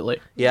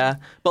 absolutely. Yeah,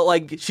 but,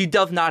 like, she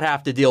does not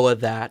have to deal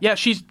with that. Yeah,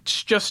 she's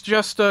just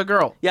a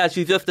girl. Yeah,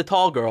 she's just a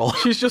tall girl.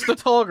 She's just a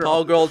tall girl.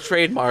 Tall girl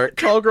trademark.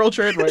 Tall girl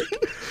trademark.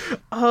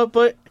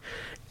 But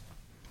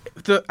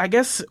I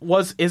guess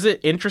is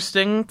it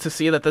interesting to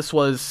see that this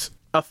was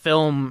a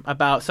film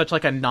about such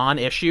like a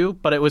non-issue,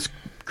 but it was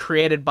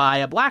created by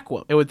a black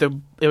woman. It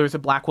was a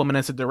black woman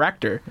as a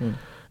director.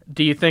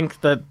 Do you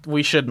think that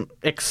we should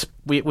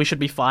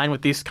be fine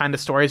with these kind of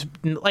stories,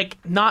 like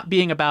not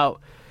being about?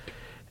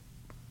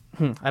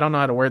 I don't know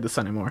how to word this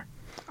anymore.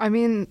 I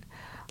mean,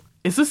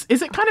 Is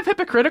it kind of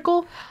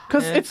hypocritical?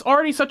 Because it's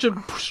already such a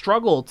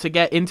struggle to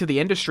get into the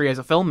industry as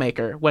a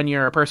filmmaker when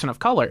you're a person of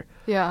color.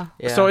 yeah.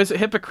 Yeah. So is it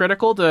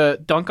hypocritical to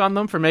dunk on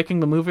them for making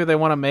the movie they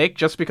want to make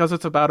just because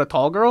it's about a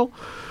tall girl?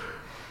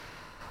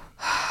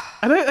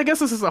 I guess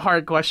this is a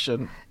hard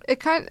question. It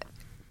kind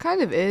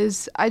of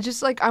is. I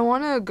just like I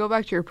want to go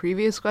back to your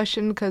previous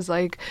question because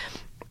like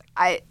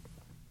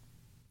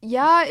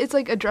it's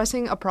like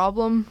addressing a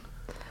problem,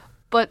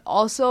 but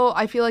also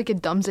I feel like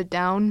it dumbs it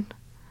down,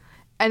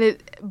 and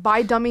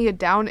by dumbing it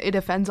down it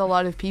offends a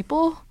lot of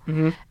people,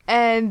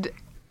 and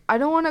I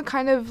don't want to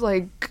kind of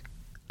like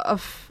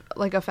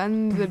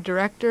offend the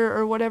director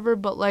or whatever,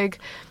 but like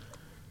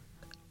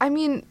I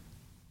mean.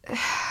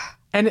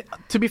 And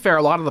to be fair,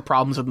 a lot of the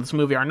problems in this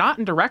movie are not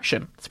in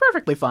direction. It's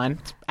perfectly fine.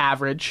 It's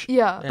average.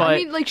 Yeah, But I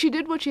mean, like, she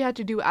did what she had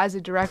to do as a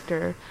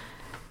director.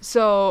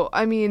 So,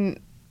 I mean,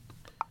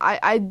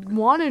 I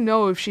want to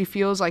know if she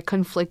feels, like,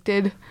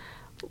 conflicted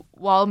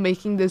while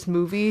making this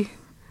movie,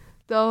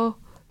 though.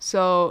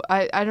 So,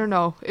 I don't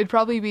know. It'd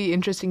probably be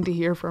interesting to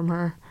hear from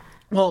her.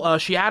 Well,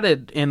 she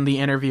added in the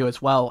interview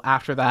as well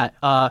after that,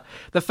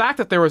 the fact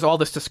that there was all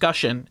this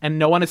discussion and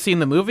no one has seen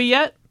the movie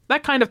yet,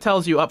 that kind of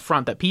tells you up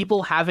front that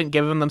people haven't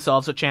given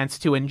themselves a chance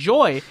to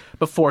enjoy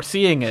before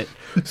seeing it.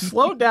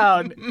 Slow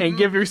down and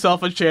give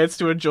yourself a chance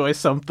to enjoy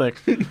something.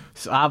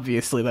 So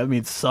obviously, that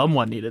means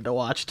someone needed to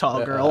watch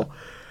Tall Girl.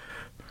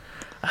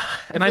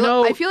 And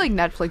I feel like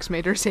Netflix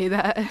made her say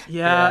that.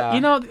 Yeah, you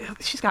know,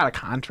 she's got a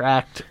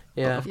contract.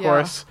 Yeah. Of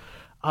course.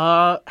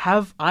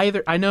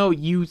 I know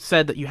you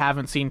said that you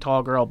haven't seen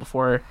Tall Girl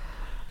before,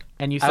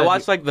 and you said I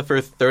watched like the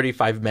first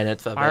 35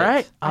 minutes of it. All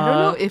right. I don't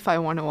know if I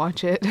want to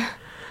watch it.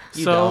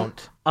 You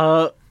don't.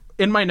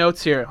 In my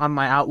notes here on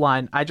my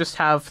outline, I just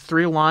have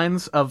 3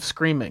 lines of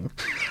screaming.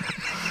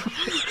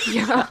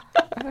 Yeah.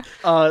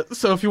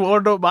 So if you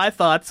want to know my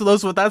thoughts,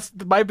 that's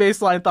my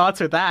baseline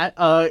thoughts are that.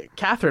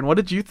 Catherine, what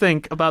did you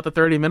think about the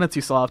 30 minutes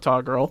you saw of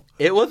Tall Girl?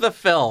 It was a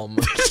film.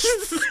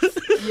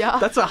 Yeah.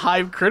 That's a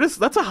high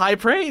That's a high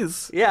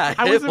praise. Yeah,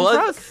 I was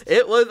impressed.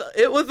 It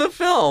was a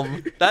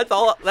film. That's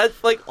all.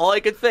 That's like all I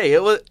could say.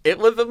 It was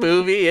a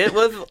movie. It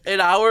was an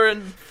hour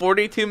and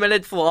 42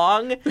 minutes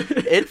long.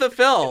 It's a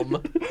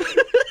film.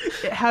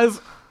 It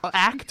has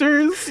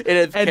actors. It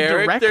has and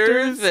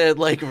characters directors. and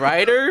like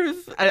writers.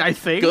 I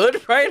think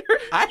Good writers.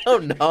 I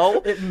don't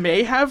know. it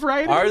may have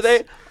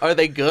writers. Are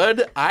they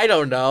good? I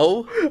don't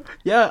know.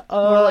 Yeah.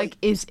 Or like,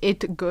 is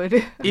it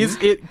good? Is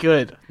it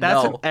good?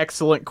 That's an No.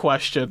 excellent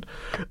question.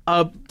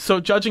 So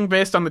judging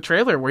based on the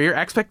trailer, were your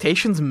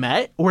expectations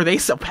met? Were they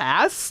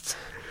surpassed?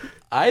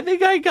 I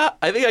think I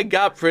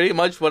got pretty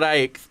much what I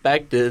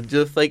expected.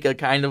 Just like a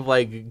kind of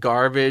like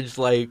garbage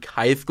like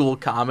high school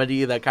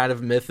comedy that kind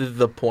of misses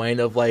the point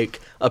of like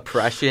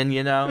oppression,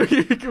 you know?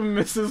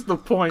 Misses the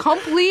point.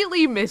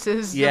 Completely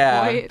misses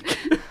Yeah. the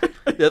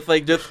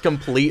point. just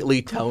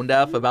completely tone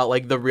deaf about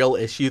like the real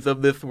issues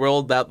of this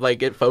world, that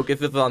like it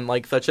focuses on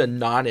like such a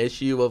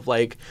non-issue of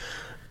like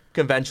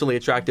conventionally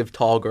attractive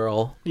tall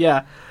girl.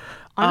 Yeah.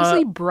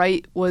 Honestly,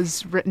 Bright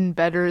was written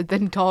better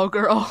than Tall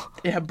Girl.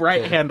 Yeah,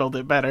 Bright handled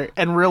it better.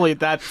 And really,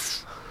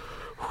 that's...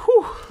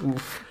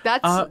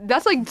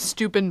 That's like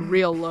stupid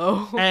real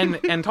low.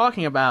 and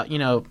talking about, you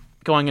know,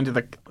 going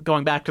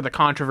back to the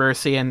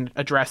controversy and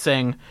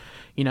addressing,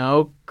 you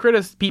know,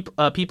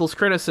 people's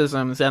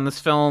criticisms and this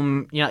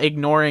film, you know,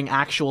 ignoring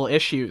actual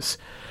issues.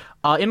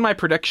 In my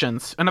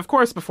predictions, and of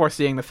course before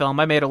seeing the film,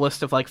 I made a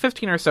list of like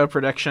 15 or so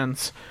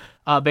predictions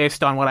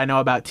based on what I know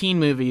about teen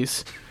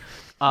movies.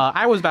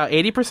 I was about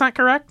 80%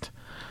 correct,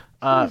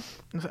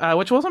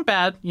 which wasn't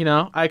bad. You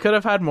know, I could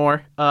have had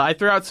more. I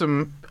threw out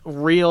some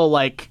real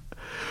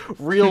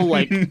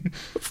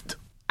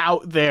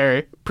out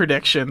there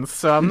predictions,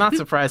 so I'm not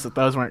surprised that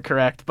those weren't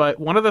correct. But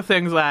one of the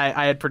things that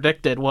I had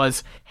predicted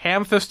was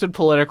ham-fisted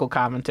political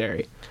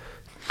commentary.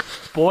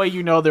 Boy,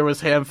 you know there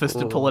was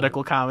ham-fisted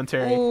political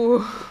commentary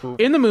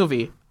in the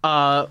movie.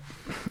 I'm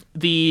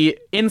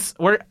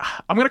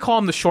gonna call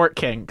him the Short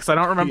King because I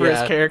don't remember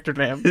his character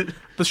name.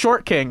 The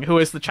Short King, who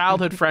is the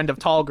childhood friend of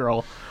Tall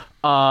Girl,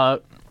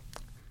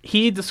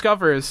 he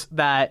discovers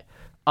that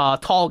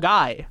Tall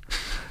Guy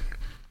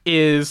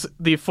is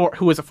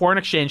who is a foreign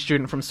exchange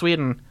student from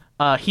Sweden.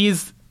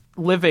 He's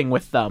living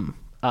with them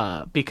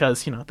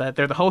because you know that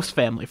they're the host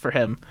family for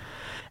him.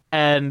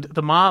 And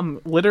the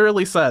mom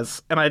literally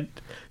says,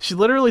 she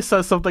literally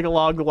says something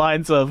along the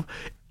lines of,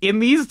 in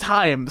these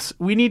times,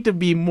 we need to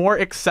be more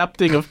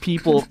accepting of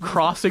people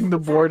crossing the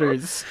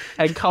borders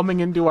and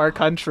coming into our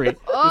country.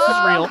 This is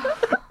real.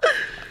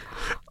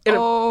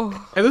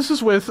 And this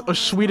is with a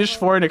Swedish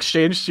foreign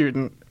exchange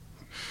student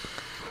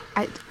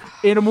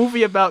in a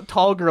movie about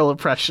tall girl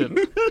oppression.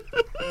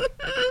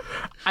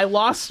 I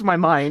lost my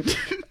mind.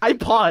 I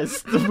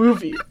paused the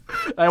movie.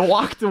 I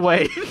walked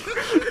away.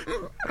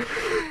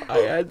 I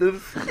had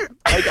this,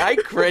 like, I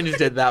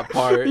cringed at that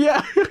part.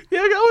 Yeah,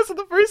 that was in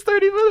the first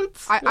 30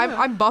 minutes.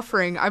 I'm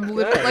buffering. I'm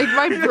literally like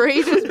my brain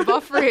is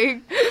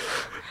buffering.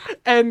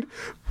 And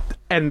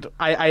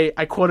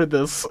I quoted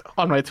this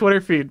on my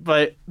Twitter feed,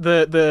 but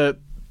the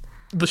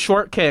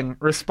Short King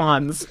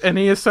responds, and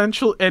he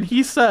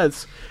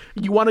says,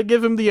 "You want to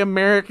give him the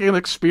American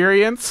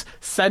experience?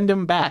 Send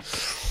him back."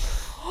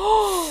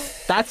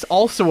 That's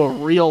also a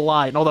real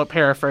line, although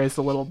paraphrased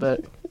a little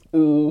bit.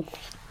 Ooh.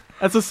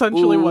 That's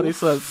essentially what he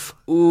says.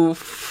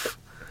 Oof.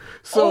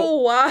 So,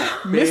 wow.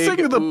 missing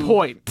Big the oof.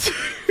 point.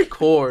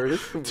 Course.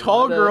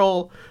 Tall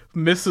girl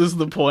misses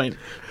the point.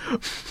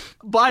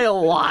 By a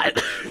lot.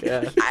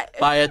 Yeah.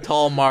 By a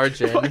tall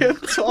margin. By a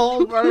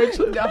tall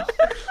margin.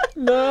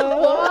 No.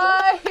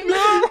 Why?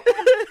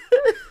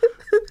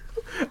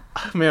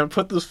 Man,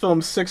 put this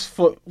film 6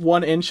 foot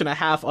 1 inch and a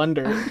half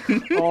under.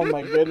 Oh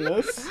my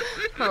goodness.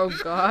 Oh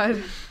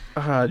God.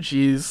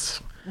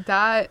 Jeez.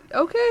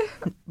 Okay.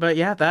 But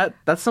yeah,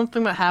 that's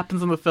something that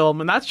happens in the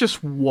film, and that's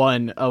just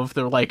one of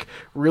the like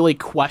really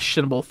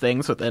questionable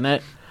things within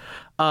it.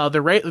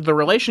 The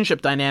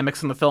relationship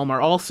dynamics in the film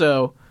are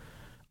also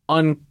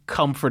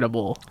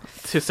uncomfortable,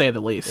 to say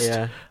the least.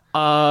 Yeah.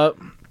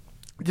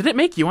 Did it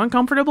make you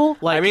uncomfortable?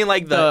 Like, I mean,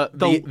 like the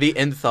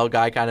incel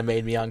guy kind of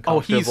made me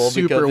uncomfortable. he's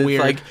super because it's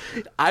weird. Like,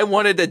 I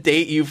wanted to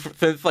date you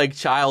since like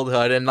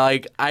childhood, and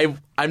like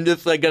I'm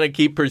just like gonna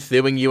keep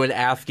pursuing you and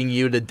asking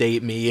you to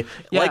date me.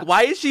 Yeah. Like,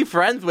 why is she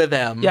friends with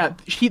him? Yeah,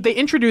 they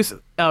introduce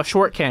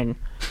Short King.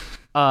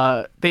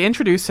 They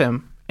introduce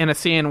him in a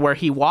scene where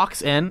he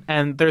walks in,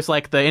 and there's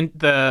like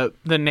the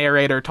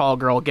narrator, tall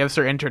girl, gives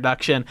her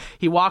introduction.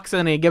 He walks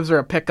in and he gives her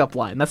a pickup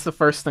line. That's the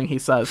first thing he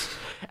says,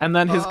 and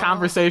then his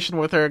conversation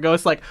with her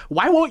goes like,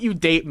 "Why won't you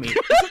date me?"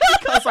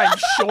 Because I'm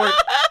short.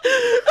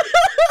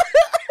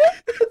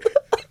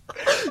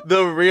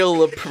 The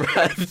real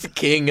oppressed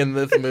king in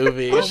this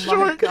movie. Oh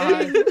my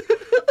god.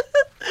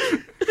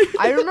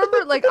 I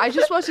remember, like, I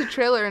just watched the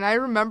trailer, and I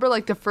remember,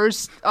 like, the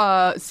first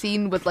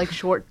scene with, like,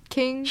 Short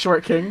King.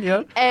 Short King,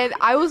 yeah. And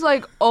I was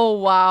like, oh,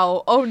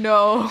 wow. Oh,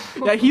 no.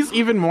 Yeah, he's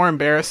even more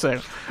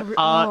embarrassing.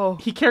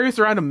 He carries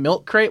around a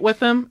milk crate with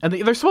him, and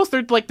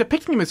they're like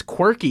depicting him as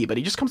quirky, but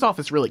he just comes off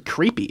as really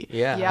creepy.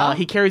 Yeah. Yeah.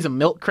 He carries a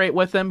milk crate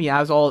with him. He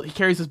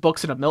carries his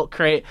books in a milk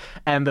crate,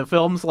 and the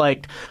film's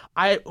like,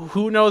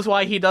 who knows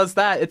why he does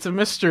that? It's a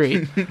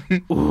mystery.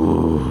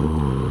 Ooh,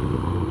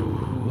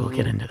 we'll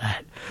get into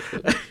that.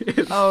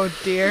 Oh,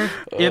 dear.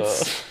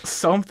 It's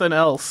something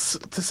else,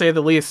 to say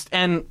the least.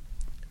 And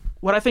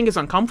what I think is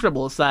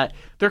uncomfortable is that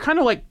they're kind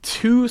of like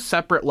two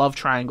separate love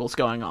triangles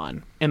going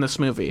on in this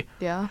movie.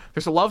 Yeah.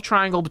 There's a love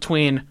triangle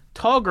between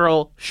tall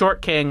girl,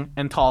 short king,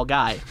 and tall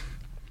guy.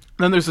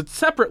 Then there's a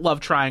separate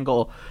love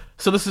triangle.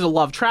 So this is a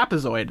love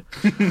trapezoid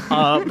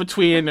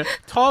between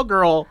tall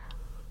girl,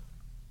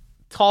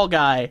 tall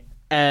guy,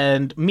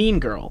 and mean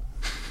girl.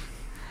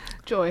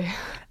 Joy.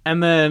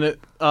 And then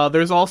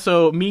there's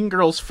also Mean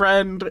Girl's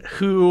friend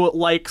who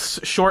likes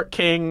Short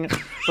King,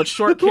 but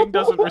Short King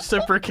doesn't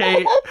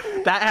reciprocate.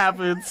 That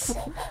happens.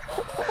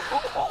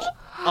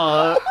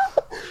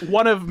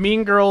 One of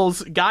Mean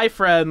Girl's guy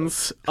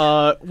friends,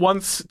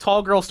 once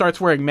Tall Girl starts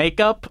wearing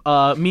makeup,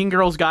 Mean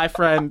Girl's guy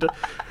friend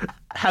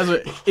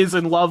is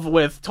in love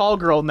with Tall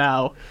Girl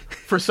now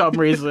for some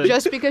reason.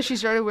 Just because she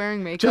started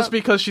wearing makeup? Just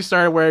because she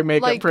started wearing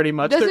makeup, like, pretty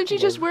much. Doesn't she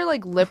just wear,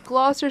 like, lip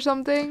gloss or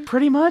something?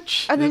 Pretty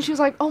much. And then she was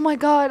like, oh my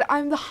god,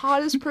 I'm the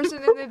hottest person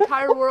in the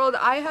entire world.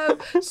 I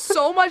have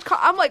so much...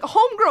 I'm like,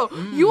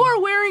 homegirl, you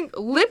are wearing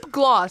lip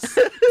gloss.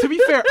 To be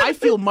fair, I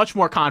feel much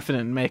more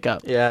confident in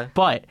makeup. Yeah.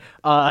 But...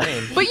 But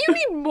you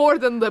need more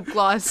than lip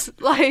gloss.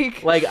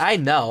 Like, I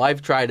know.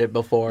 I've tried it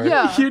before.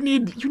 yeah. you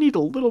need a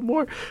little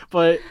more.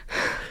 But...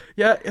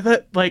 Yeah,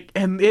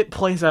 and it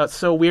plays out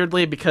so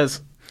weirdly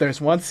because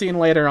there's one scene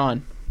later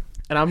on,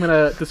 and I'm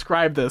gonna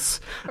describe this.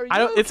 Are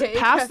you It's okay,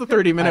 past the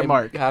Kevin? 30-minute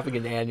mark. I'm having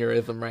an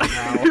aneurysm right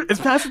now. It's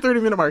past the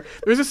 30-minute mark.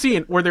 There's a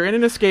scene where they're in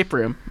an escape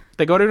room.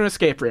 They go to an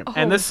escape room,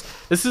 and this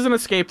is an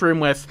escape room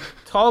with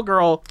tall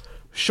girl,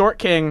 short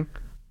king,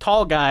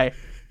 tall guy,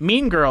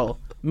 mean girl,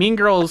 mean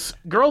girl's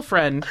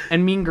girlfriend,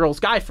 and mean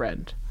girl's guy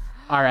friend.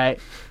 All right.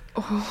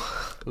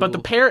 But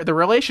the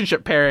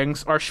relationship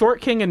pairings are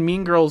short king and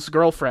mean girl's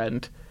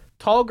girlfriend,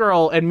 tall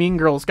girl and mean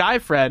girl's guy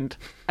friend,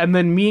 and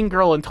then mean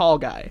girl and tall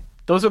guy.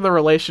 Those are the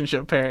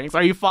relationship pairings.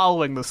 Are you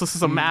following this? This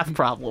is a math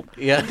problem.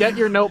 Yeah. Get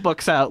your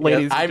notebooks out,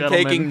 ladies and I'm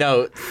gentlemen. taking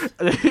notes.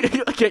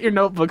 Get your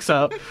notebooks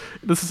out.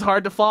 This is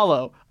hard to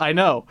follow. I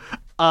know.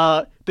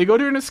 They go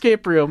to an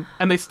escape room,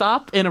 and they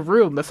stop in a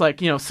room that's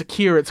like,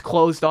 secure. It's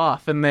closed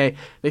off, and they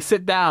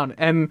sit down,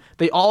 and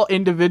they all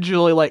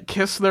individually like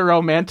kiss their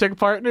romantic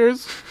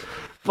partners,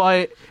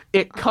 but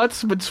it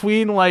cuts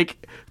between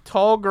like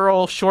tall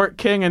girl, short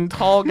king, and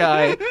tall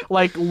guy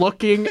like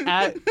looking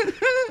at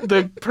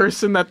the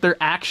person that they're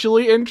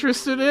actually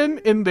interested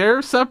in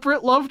their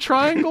separate love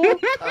triangle.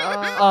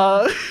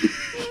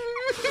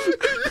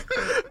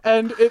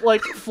 And it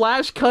like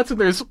flash cuts and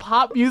there's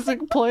pop music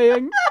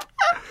playing.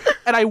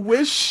 And I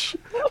wish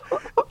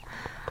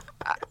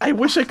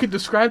I could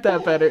describe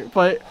that better,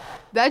 but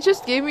That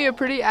just gave me a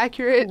pretty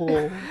accurate...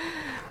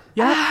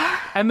 yeah.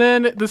 And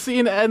then the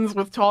scene ends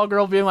with tall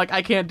girl being like,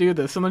 I can't do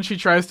this. And then she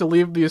tries to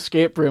leave the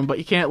escape room, but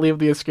you can't leave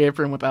the escape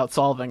room without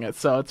solving it.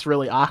 So it's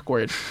really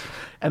awkward.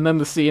 And then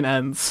the scene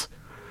ends.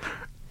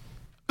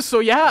 So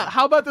yeah,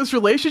 how about this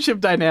relationship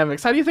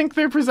dynamics? How do you think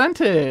they're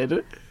presented?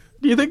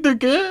 Do you think they're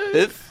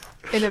good?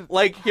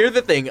 Here's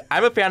the thing.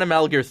 I'm a fan of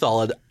Metal Gear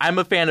Solid. I'm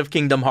a fan of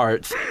Kingdom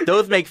Hearts.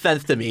 Those make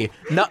sense to me.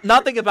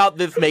 Nothing about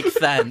this makes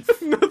sense.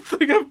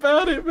 Nothing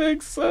about it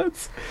makes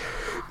sense.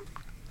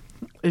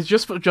 It's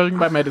just judging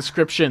by my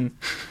description,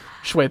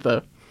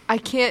 Shweta. I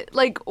can't,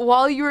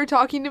 while you were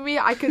talking to me,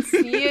 I could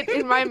see it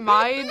in my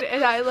mind,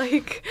 and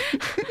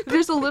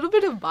there's a little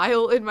bit of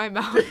bile in my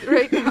mouth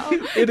right now.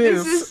 It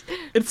is.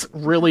 It's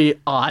really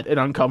odd and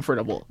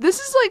uncomfortable. This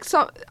is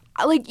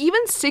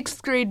even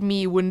 6th grade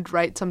me wouldn't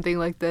write something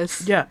like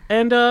this. Yeah,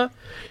 and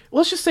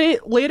let's just say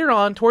later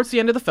on, towards the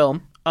end of the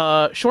film,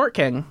 Short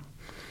King,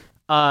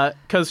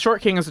 because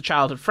Short King is a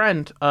childhood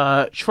friend,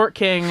 Short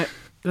King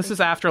This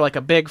is after like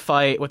a big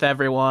fight with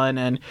everyone,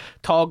 and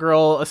Tall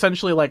Girl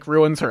essentially like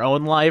ruins her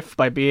own life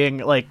by being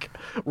like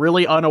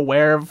really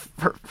unaware of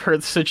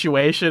her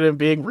situation and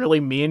being really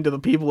mean to the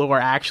people who are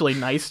actually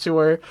nice to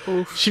her.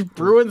 Oof. She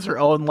ruins her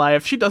own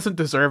life. She doesn't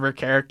deserve her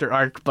character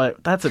arc,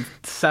 but that's a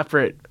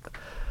separate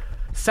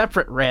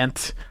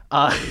rant.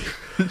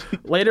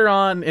 Later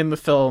on in the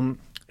film,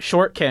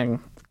 Short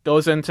King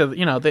goes into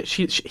that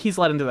he's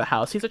let into the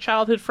house. He's a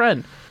childhood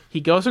friend.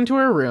 He goes into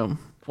her room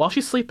while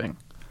she's sleeping.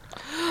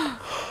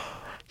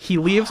 He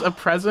leaves a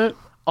present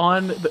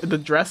on the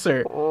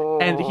dresser,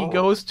 and he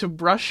goes to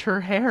brush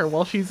her hair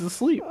while she's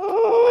asleep.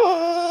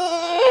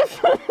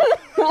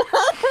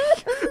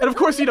 And of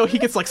course, he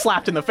gets like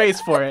slapped in the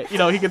face for it. He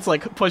gets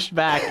like pushed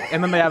back,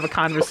 and then they have a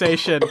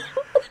conversation.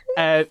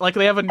 And like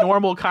they have a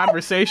normal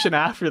conversation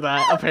after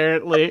that,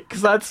 apparently,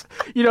 because that's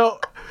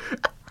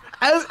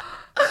as.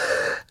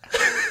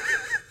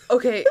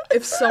 Okay,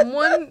 if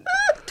someone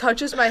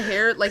touches my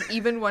hair, like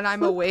even when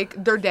I'm awake,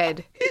 they're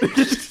dead. Like,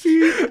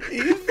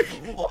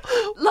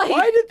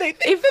 why did they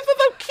think this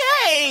was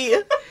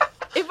okay?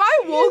 If I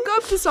woke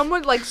up to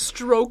someone like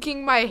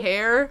stroking my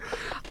hair,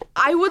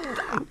 I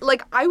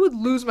would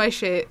lose my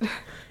shit.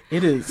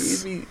 It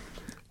is.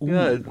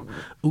 Good.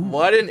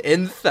 What an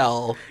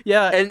incel.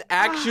 Yeah. An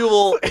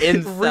actual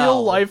incel.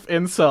 Real life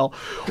incel.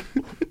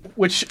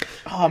 Which,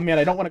 oh man,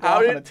 I don't want to go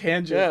off on a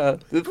tangent. Yeah.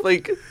 It's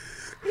like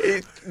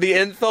the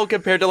incel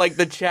compared to like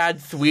the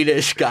Chad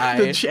Swedish guy.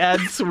 The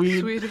Chad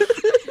Swede. Swedish.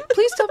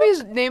 Please tell me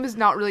his name is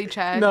not really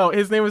Chad. No,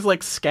 his name was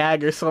like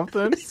Skag or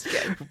something. But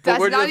That's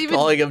we're not just even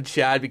calling him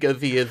Chad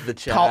because he is the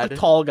Chad.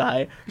 Tall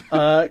guy.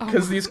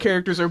 Because these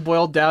characters are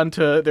boiled down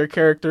to their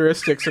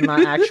characteristics and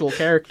not actual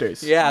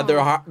characters. Yeah,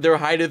 their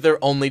height is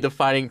their only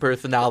defining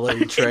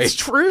personality trait. It's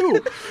true.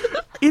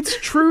 It's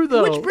true,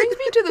 though. Which brings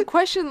me to the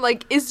question,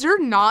 like, is there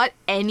not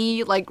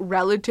any, like,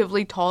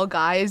 relatively tall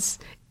guys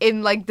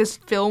in, like, this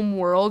film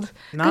world?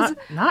 Not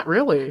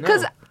really.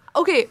 Because,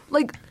 okay,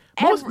 like...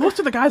 Most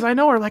of the guys I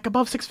know are, like,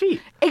 above 6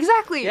 feet.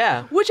 Exactly.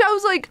 Yeah. Which I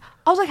was like,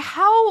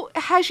 how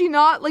has she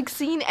not, like,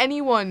 seen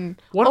anyone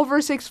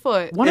over 6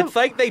 foot? It's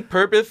like they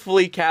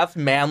purposefully cast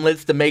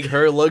manlets to make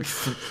her look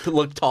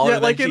taller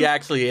than she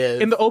actually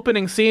is. In the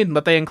opening scene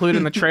that they include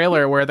in the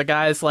trailer where the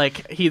guy's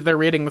like, they're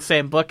reading the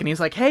same book and he's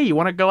like, hey, you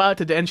want to go out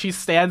to... And she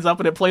stands up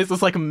and it plays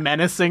this, like,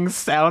 menacing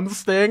sound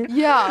sting.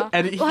 Yeah.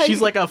 And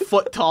she's, like, a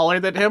foot taller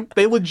than him.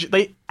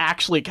 They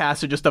actually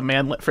casted just a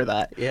manlet for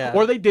that. Yeah.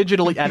 Or they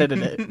digitally edited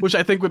it, which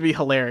I think would be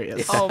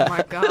hilarious. Oh,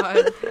 my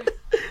God.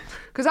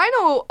 Because I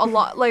know a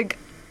lot, like,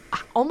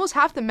 almost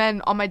half the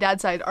men on my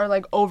dad's side are,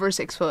 like, over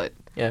 6 foot.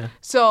 Yeah.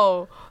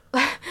 So,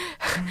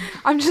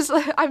 I'm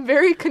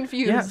very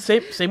confused. Yeah,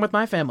 same with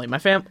my family.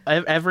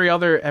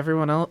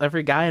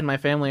 Every guy in my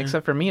family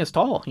except for me is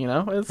tall,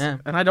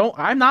 And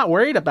I'm not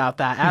worried about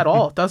that at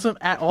all. It doesn't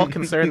at all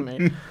concern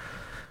me.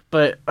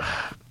 But,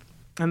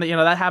 and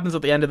that happens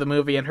at the end of the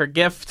movie, and her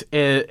gift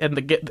is,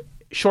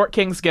 Short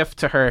King's gift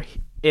to her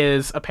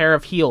is a pair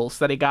of heels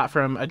that he got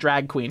from a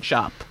drag queen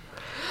shop.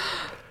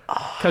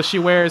 Because she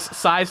wears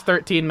size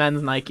 13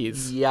 men's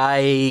Nikes.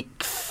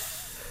 Yikes.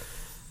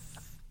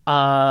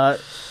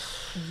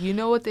 You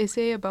know what they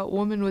say about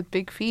women with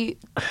big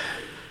feet?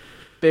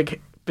 Big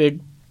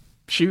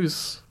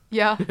shoes.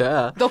 Yeah.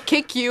 Yeah. They'll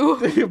kick you.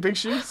 Big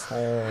shoes.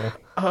 So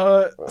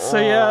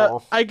yeah,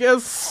 I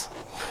guess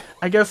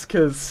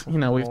because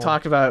we've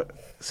talked about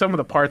some of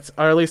the parts,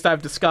 or at least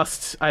I've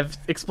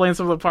explained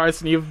some of the parts,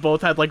 and you've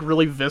both had like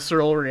really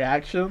visceral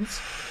reactions.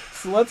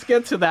 So let's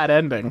get to that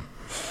ending.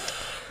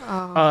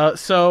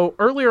 So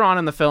earlier on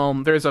in the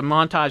film, there's a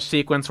montage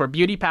sequence where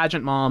beauty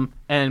pageant mom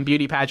and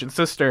beauty pageant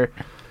sister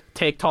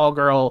take Tall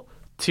Girl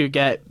to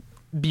get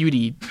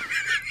beauty.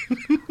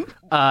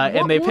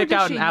 And they pick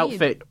out an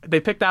outfit. They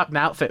picked out an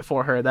outfit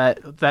for her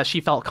that she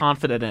felt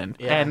confident in,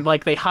 and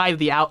like they hide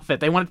the outfit.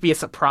 They want it to be a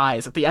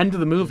surprise at the end of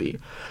the movie,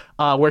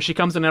 where she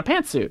comes in a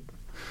pantsuit.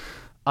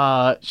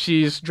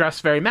 She's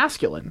dressed very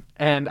masculine,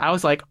 and I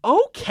was like,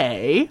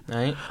 okay,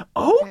 Right.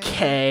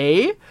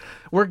 okay,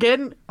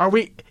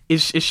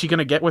 is she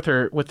gonna get with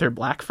her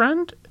black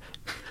friend?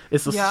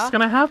 Is this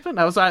gonna happen?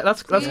 I was like,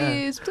 that's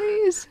Please.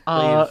 Please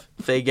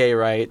say gay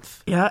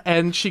rights. yeah.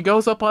 And she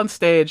goes up on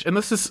stage, and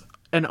this is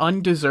an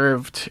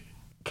undeserved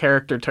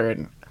character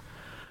turn.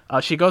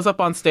 She goes up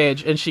on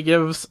stage and she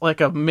gives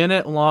like a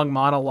minute-long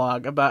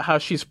monologue about how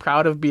she's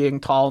proud of being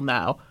tall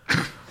now.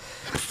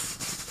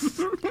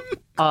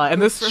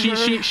 And this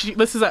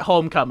this is at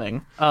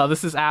homecoming.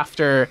 This is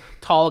after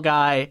Tall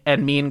Guy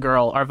and Mean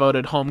Girl are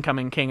voted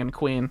homecoming king and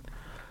queen.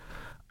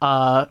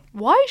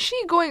 Why is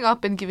she going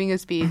up and giving a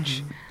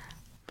speech?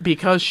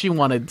 Because she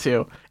wanted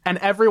to, and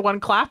everyone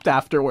clapped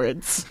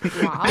afterwards.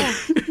 Wow.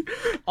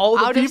 All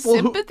the Out of people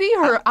sympathy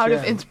or out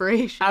of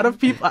inspiration?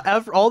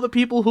 all the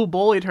people who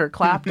bullied her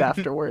clapped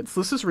afterwards.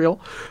 This is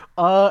real.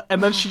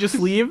 And then she just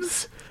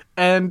leaves,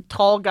 and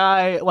Tall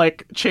Guy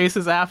like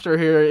chases after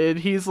her, and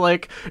he's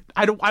like,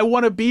 I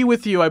want to be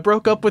with you. I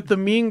broke up with the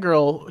mean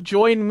girl.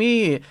 Join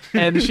me.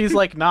 And she's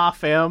like, nah,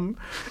 fam.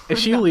 And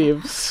she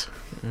leaves.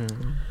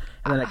 And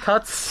then it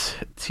cuts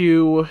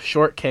to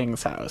Short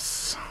King's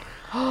house.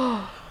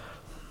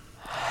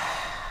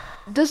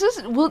 Does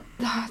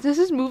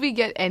this movie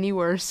get any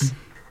worse?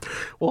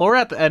 Well, we're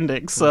at the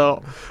ending,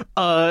 so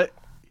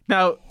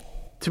now,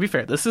 to be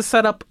fair, this is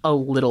set up a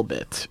little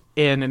bit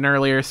in an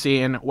earlier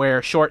scene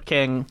where Short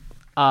King,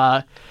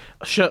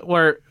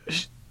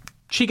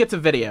 she gets a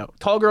video.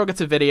 Tall Girl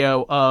gets a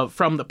video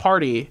from the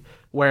party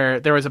where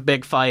there was a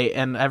big fight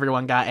and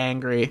everyone got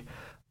angry,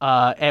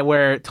 and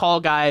where Tall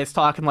Guy is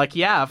talking like,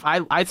 yeah, if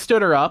I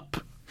stood her up,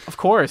 of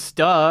course,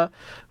 duh.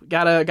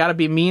 Gotta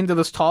be mean to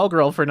this tall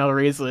girl for no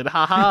reason.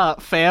 Haha,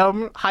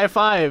 fam, high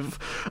five.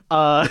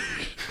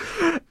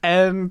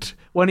 And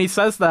when he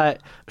says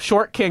that,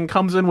 Short King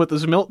comes in with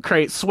his milk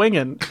crate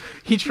swinging.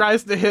 He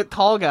tries to hit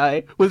Tall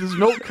Guy with his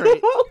milk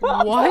crate.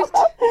 What?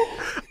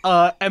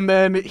 And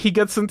then he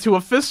gets into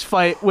a fist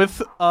fight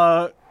with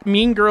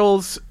Mean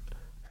Girl's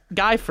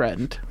guy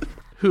friend,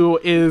 who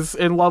is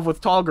in love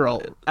with Tall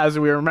Girl, as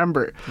we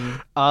remember,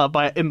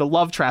 but in the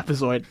love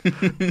trapezoid.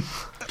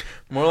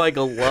 More like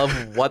a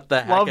love what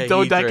the heck Love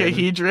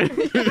dodecahedron.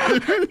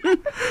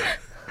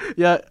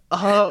 Yeah.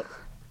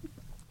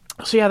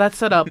 So yeah, that's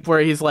set up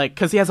where he's like,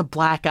 because he has a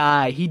black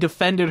eye, he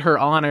defended her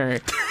honor.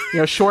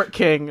 Short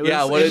King.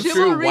 Yeah, what a true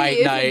Chivalry white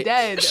isn't knight.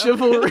 dead.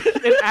 Chivalry,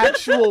 an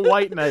actual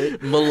white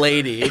knight.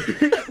 Milady.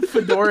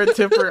 Fedora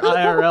Tipper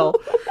IRL.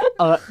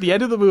 The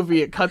end of the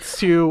movie, it cuts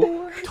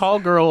to Tall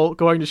Girl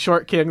going to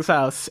Short King's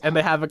house, and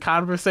they have a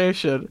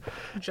conversation.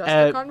 Just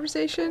a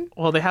conversation?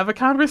 Well, they have a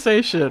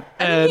conversation,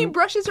 And then he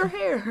brushes her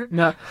hair.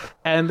 no,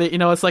 and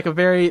it's like a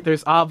very.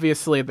 There's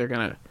obviously they're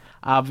gonna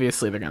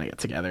get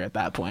together at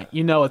that point.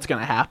 It's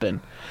gonna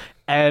happen.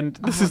 And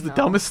this is the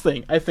dumbest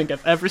thing I think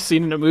I've ever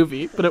seen in a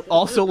movie, but it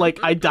also,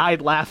 I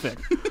died laughing.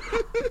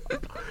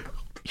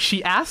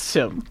 She asks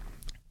him,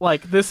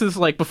 this is,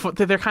 before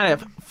they're kind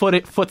of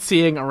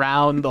footseeing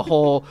around the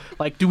whole,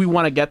 do we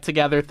want to get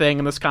together thing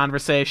in this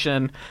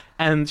conversation.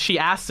 And she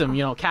asks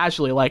him,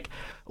 casually,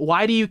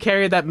 why do you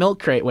carry that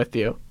milk crate with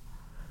you?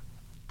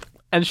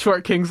 And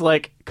Short King's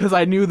like, because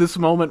I knew this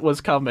moment was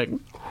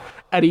coming.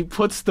 And he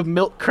puts the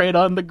milk crate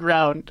on the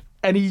ground.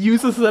 And he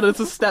uses it as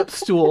a step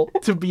stool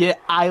to be at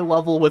eye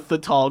level with the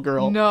tall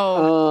girl.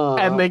 No.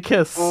 And they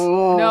kiss.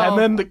 No. And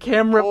then the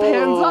camera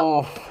pans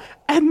up.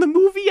 And the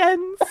movie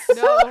ends.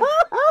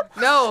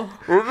 No.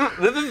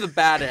 This is a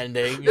bad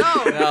ending.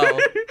 No.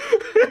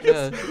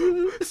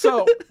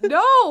 So.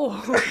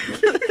 No.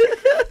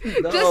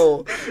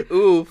 No.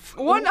 Oof.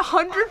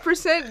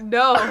 100%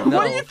 no.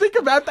 What do you think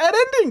about that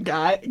ending,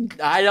 guy?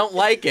 I don't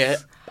like it.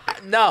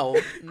 No.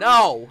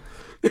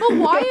 But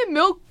why a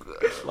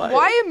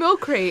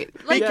milk crate?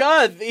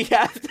 Because he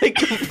has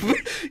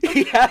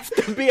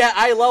to be at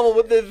eye level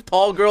with this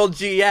tall girl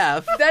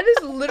GF. That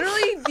is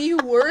literally the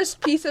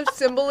worst piece of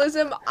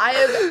symbolism I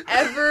have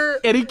ever.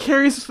 And he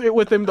carries it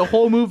with him the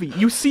whole movie.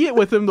 You see it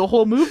with him the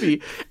whole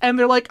movie. And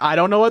they're like, I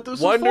don't know what this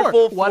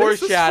Wonderful is for. What foreshadowing.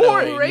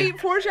 is this for? Great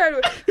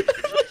foreshadowing.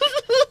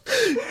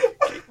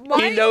 The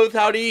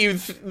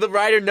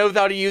writer knows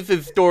how to use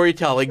his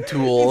storytelling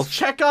tools.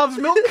 Chekhov's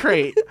milk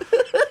crate.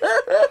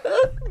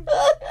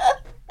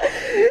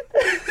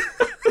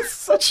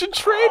 Such a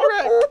train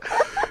wreck.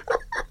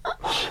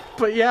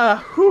 But yeah.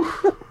 Whew.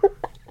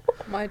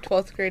 My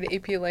 12th grade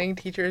AP Lang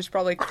teacher is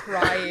probably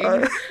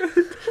crying.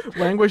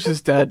 Language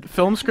is dead.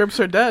 Film scripts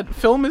are dead.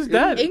 Film is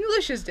dead.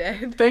 English is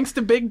dead. Thanks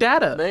to big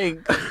data.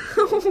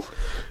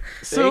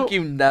 Thank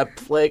you,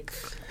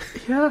 Netflix.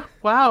 Yeah,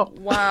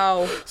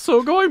 wow.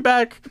 So going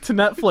back to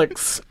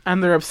Netflix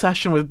and their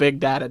obsession with big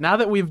data, now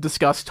that we've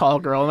discussed Tall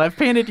Girl, and I've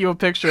painted you a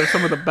picture of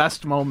some of the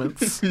best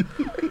moments,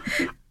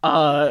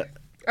 I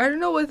don't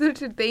know whether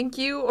to thank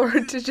you or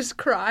to just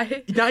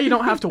cry. now you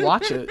don't have to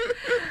watch it.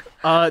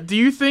 Do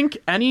you think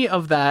any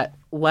of that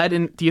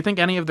do you think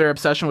any of their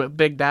obsession with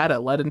big data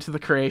led into the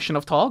creation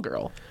of Tall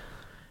Girl?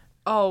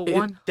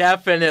 Oh,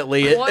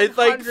 definitely. It's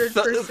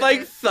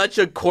like such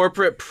a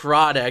corporate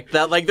product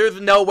that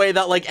there's no way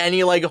that any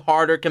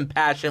heart or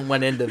compassion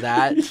went into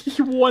that.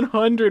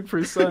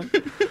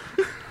 100%.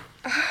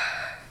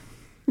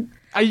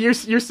 You're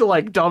still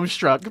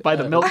dumbstruck by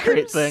the milk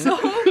crate thing. No,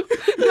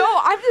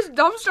 I'm just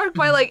dumbstruck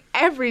by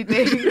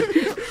everything.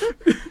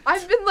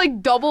 I've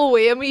been double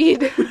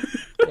whammied.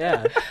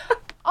 Yeah.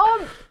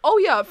 Oh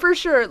yeah, for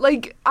sure.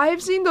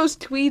 I've seen those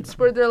tweets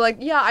where they're like,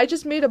 yeah, I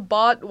just made a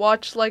bot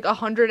watch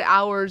 100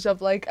 hours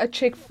of a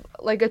chick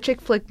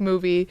flick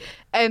movie,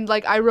 and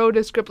I wrote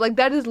a script.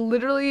 That is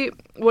literally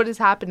what is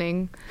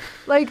happening.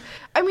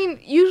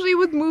 Usually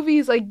with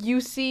movies,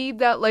 you see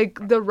that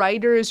the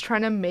writer is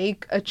trying to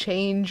make a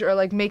change or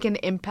make an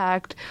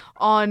impact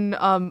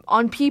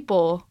on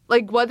people.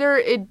 Whether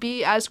it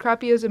be as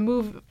crappy as a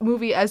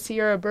movie as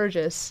Sierra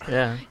Burgess.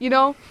 Yeah.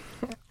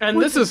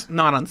 And this is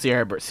not on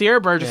Sierra Burgess.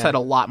 Sierra Burgess had a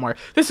lot more.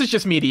 This is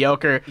just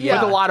mediocre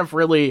with a lot of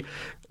really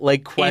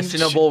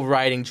questionable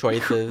writing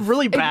choices.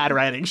 Really bad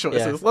writing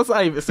choices. Yeah. Let's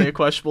not even say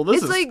questionable.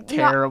 This is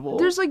terrible.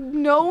 There's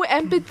no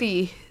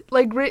empathy.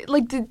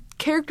 The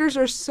characters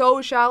are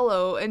so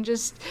shallow and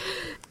just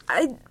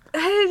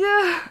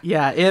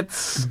yeah,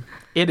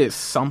 it is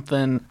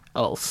something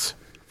else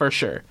for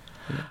sure.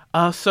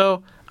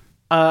 So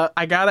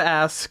I gotta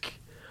ask,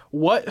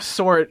 what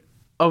sort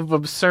of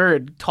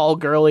absurd tall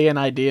girlian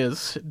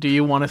ideas do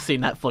you want to see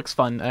Netflix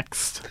fund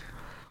next?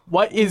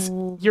 What is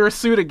you're a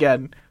suit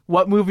again?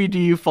 What movie do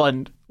you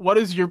fund? What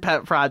is your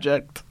pet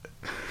project?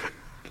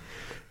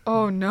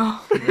 Oh no.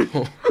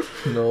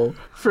 No.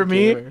 For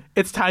me, Gamer.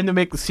 it's time to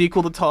make the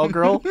sequel to Tall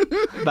Girl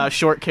about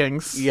short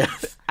kings.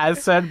 Yes.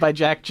 As said by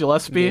Jack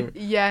Gillespie,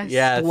 Yes.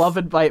 Yes.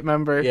 beloved Bite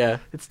member. Yeah.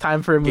 It's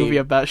time for a movie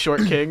Game- about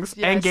short kings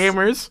and Yes.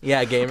 gamers.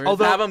 Yeah, gamers.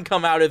 Although- Have him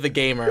come out as a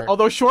gamer.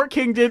 Although Short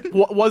King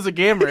was a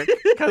gamer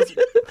because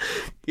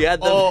He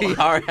had the Oh.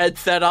 VR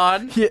headset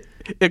on.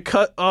 it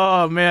cut.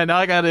 Oh man, now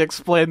I gotta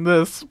explain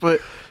this, but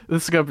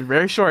this is gonna be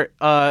very short.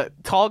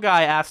 Tall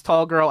guy asked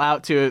Tall Girl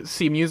out to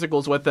see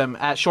musicals with him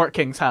at Short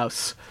King's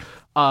house.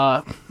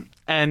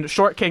 And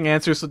Short King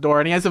answers the door,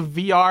 and he has a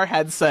VR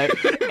headset,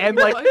 and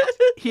like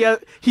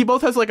What? he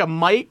both has like a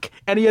mic,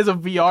 and he has a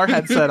VR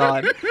headset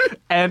on,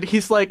 and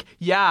he's like,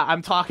 "Yeah,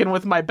 I'm talking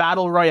with my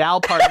battle royale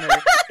partner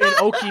in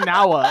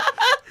Okinawa."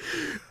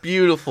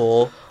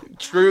 Beautiful.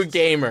 True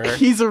gamer.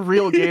 He's a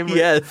real gamer.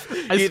 Yes.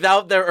 He's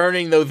out there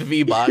earning those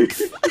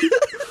V-Bucks.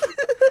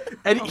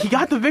 And he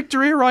got the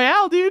victory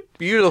royale, dude.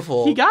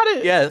 Beautiful. He got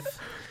it. Yes.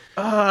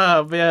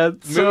 Oh man.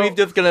 So Movie's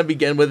just gonna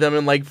begin with him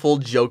in like full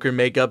Joker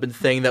makeup and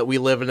saying that we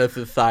live in a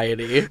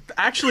society.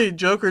 actually,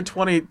 Joker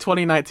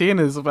 2019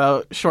 is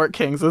about short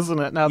kings, isn't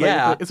it? Now that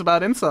Yeah. it's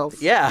about incels.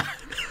 Yeah.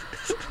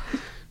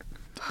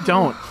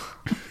 Don't.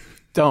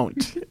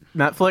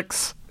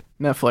 Netflix.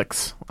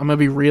 I'm gonna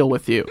be real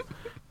with you.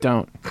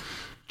 Don't.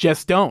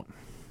 Just don't.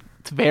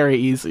 It's very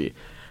easy.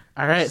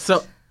 All right.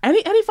 So,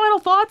 any final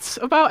thoughts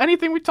about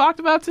anything we talked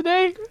about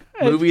today?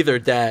 Movies are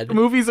dead.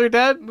 Movies are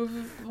dead.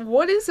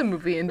 What is the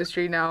movie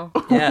industry now?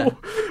 Yeah.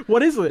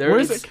 What is it? There Where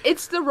is is- it?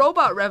 It's the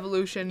robot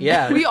revolution.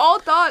 Yeah. We all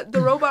thought the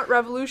robot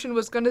revolution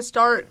was going to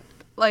start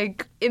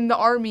like in the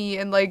army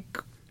and like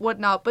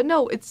whatnot, but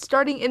no, it's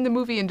starting in the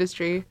movie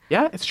industry.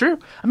 Yeah, it's true.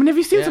 I mean, have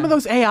you seen some Yeah. of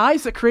those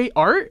AIs that create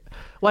art?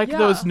 Like Yeah.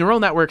 those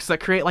neural networks that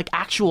create like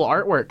actual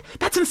artwork.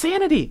 That's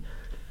insanity.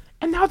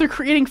 And now they're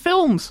creating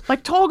films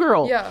like Tall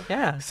Girl. Yeah.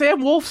 Yeah.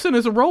 Sam Wolfson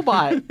is a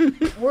robot.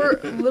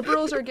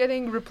 Liberals are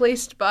getting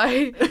replaced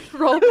by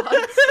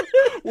robots.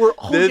 We're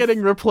all This-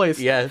 getting replaced.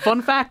 Yeah.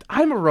 Fun fact,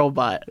 I'm a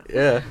robot.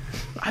 Yeah.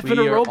 I've been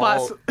a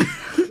robot.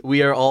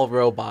 We are all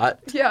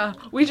robots. Yeah,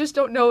 we just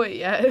don't know it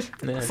yet.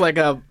 It's like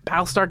a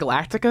Battlestar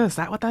Galactica. Is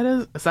that what that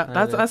is?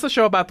 That's a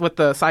show about with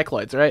the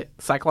cycloids, right?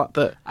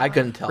 The I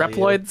couldn't tell you.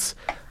 Reploids.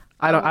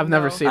 I've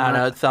never know. seen I don't that.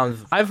 know. It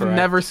sounds. I've correct.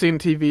 never seen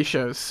TV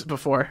shows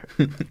before.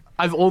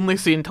 I've only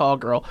seen Tall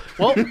Girl.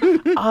 Well,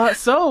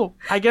 so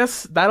I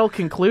guess that'll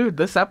conclude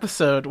this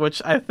episode,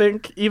 which I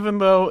think, even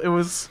though it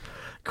was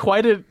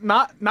quite a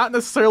not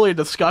necessarily a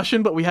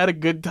discussion, but we had a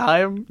good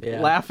time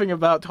laughing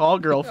about Tall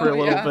Girl for a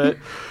little bit.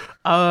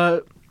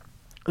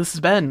 This has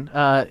been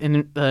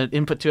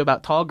input to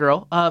about Tall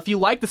Girl. If you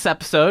like this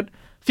episode,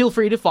 feel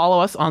free to follow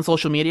us on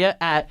social media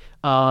at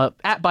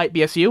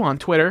BiteBSU on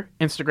Twitter,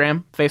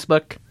 Instagram,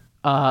 Facebook,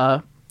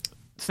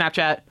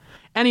 Snapchat,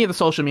 any of the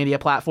social media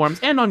platforms,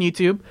 and on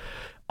YouTube.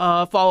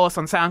 Follow us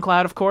on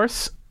SoundCloud, of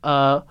course.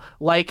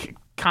 Like,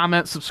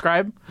 comment,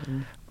 subscribe.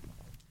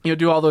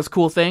 Do all those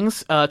cool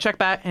things. Check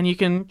back, and you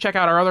can check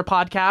out our other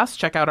podcasts,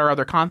 check out our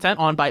other content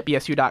on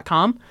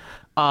bitebsu.com.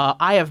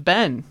 I have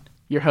been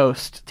your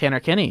host, Tanner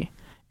Kinney,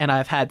 and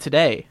I've had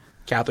today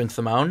Catherine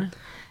Simone.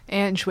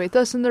 And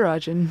Shweta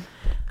Sundarajan.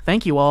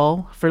 Thank you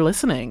all for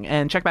listening,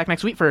 and check back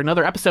next week for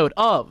another episode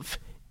of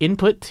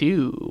Input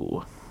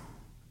 2.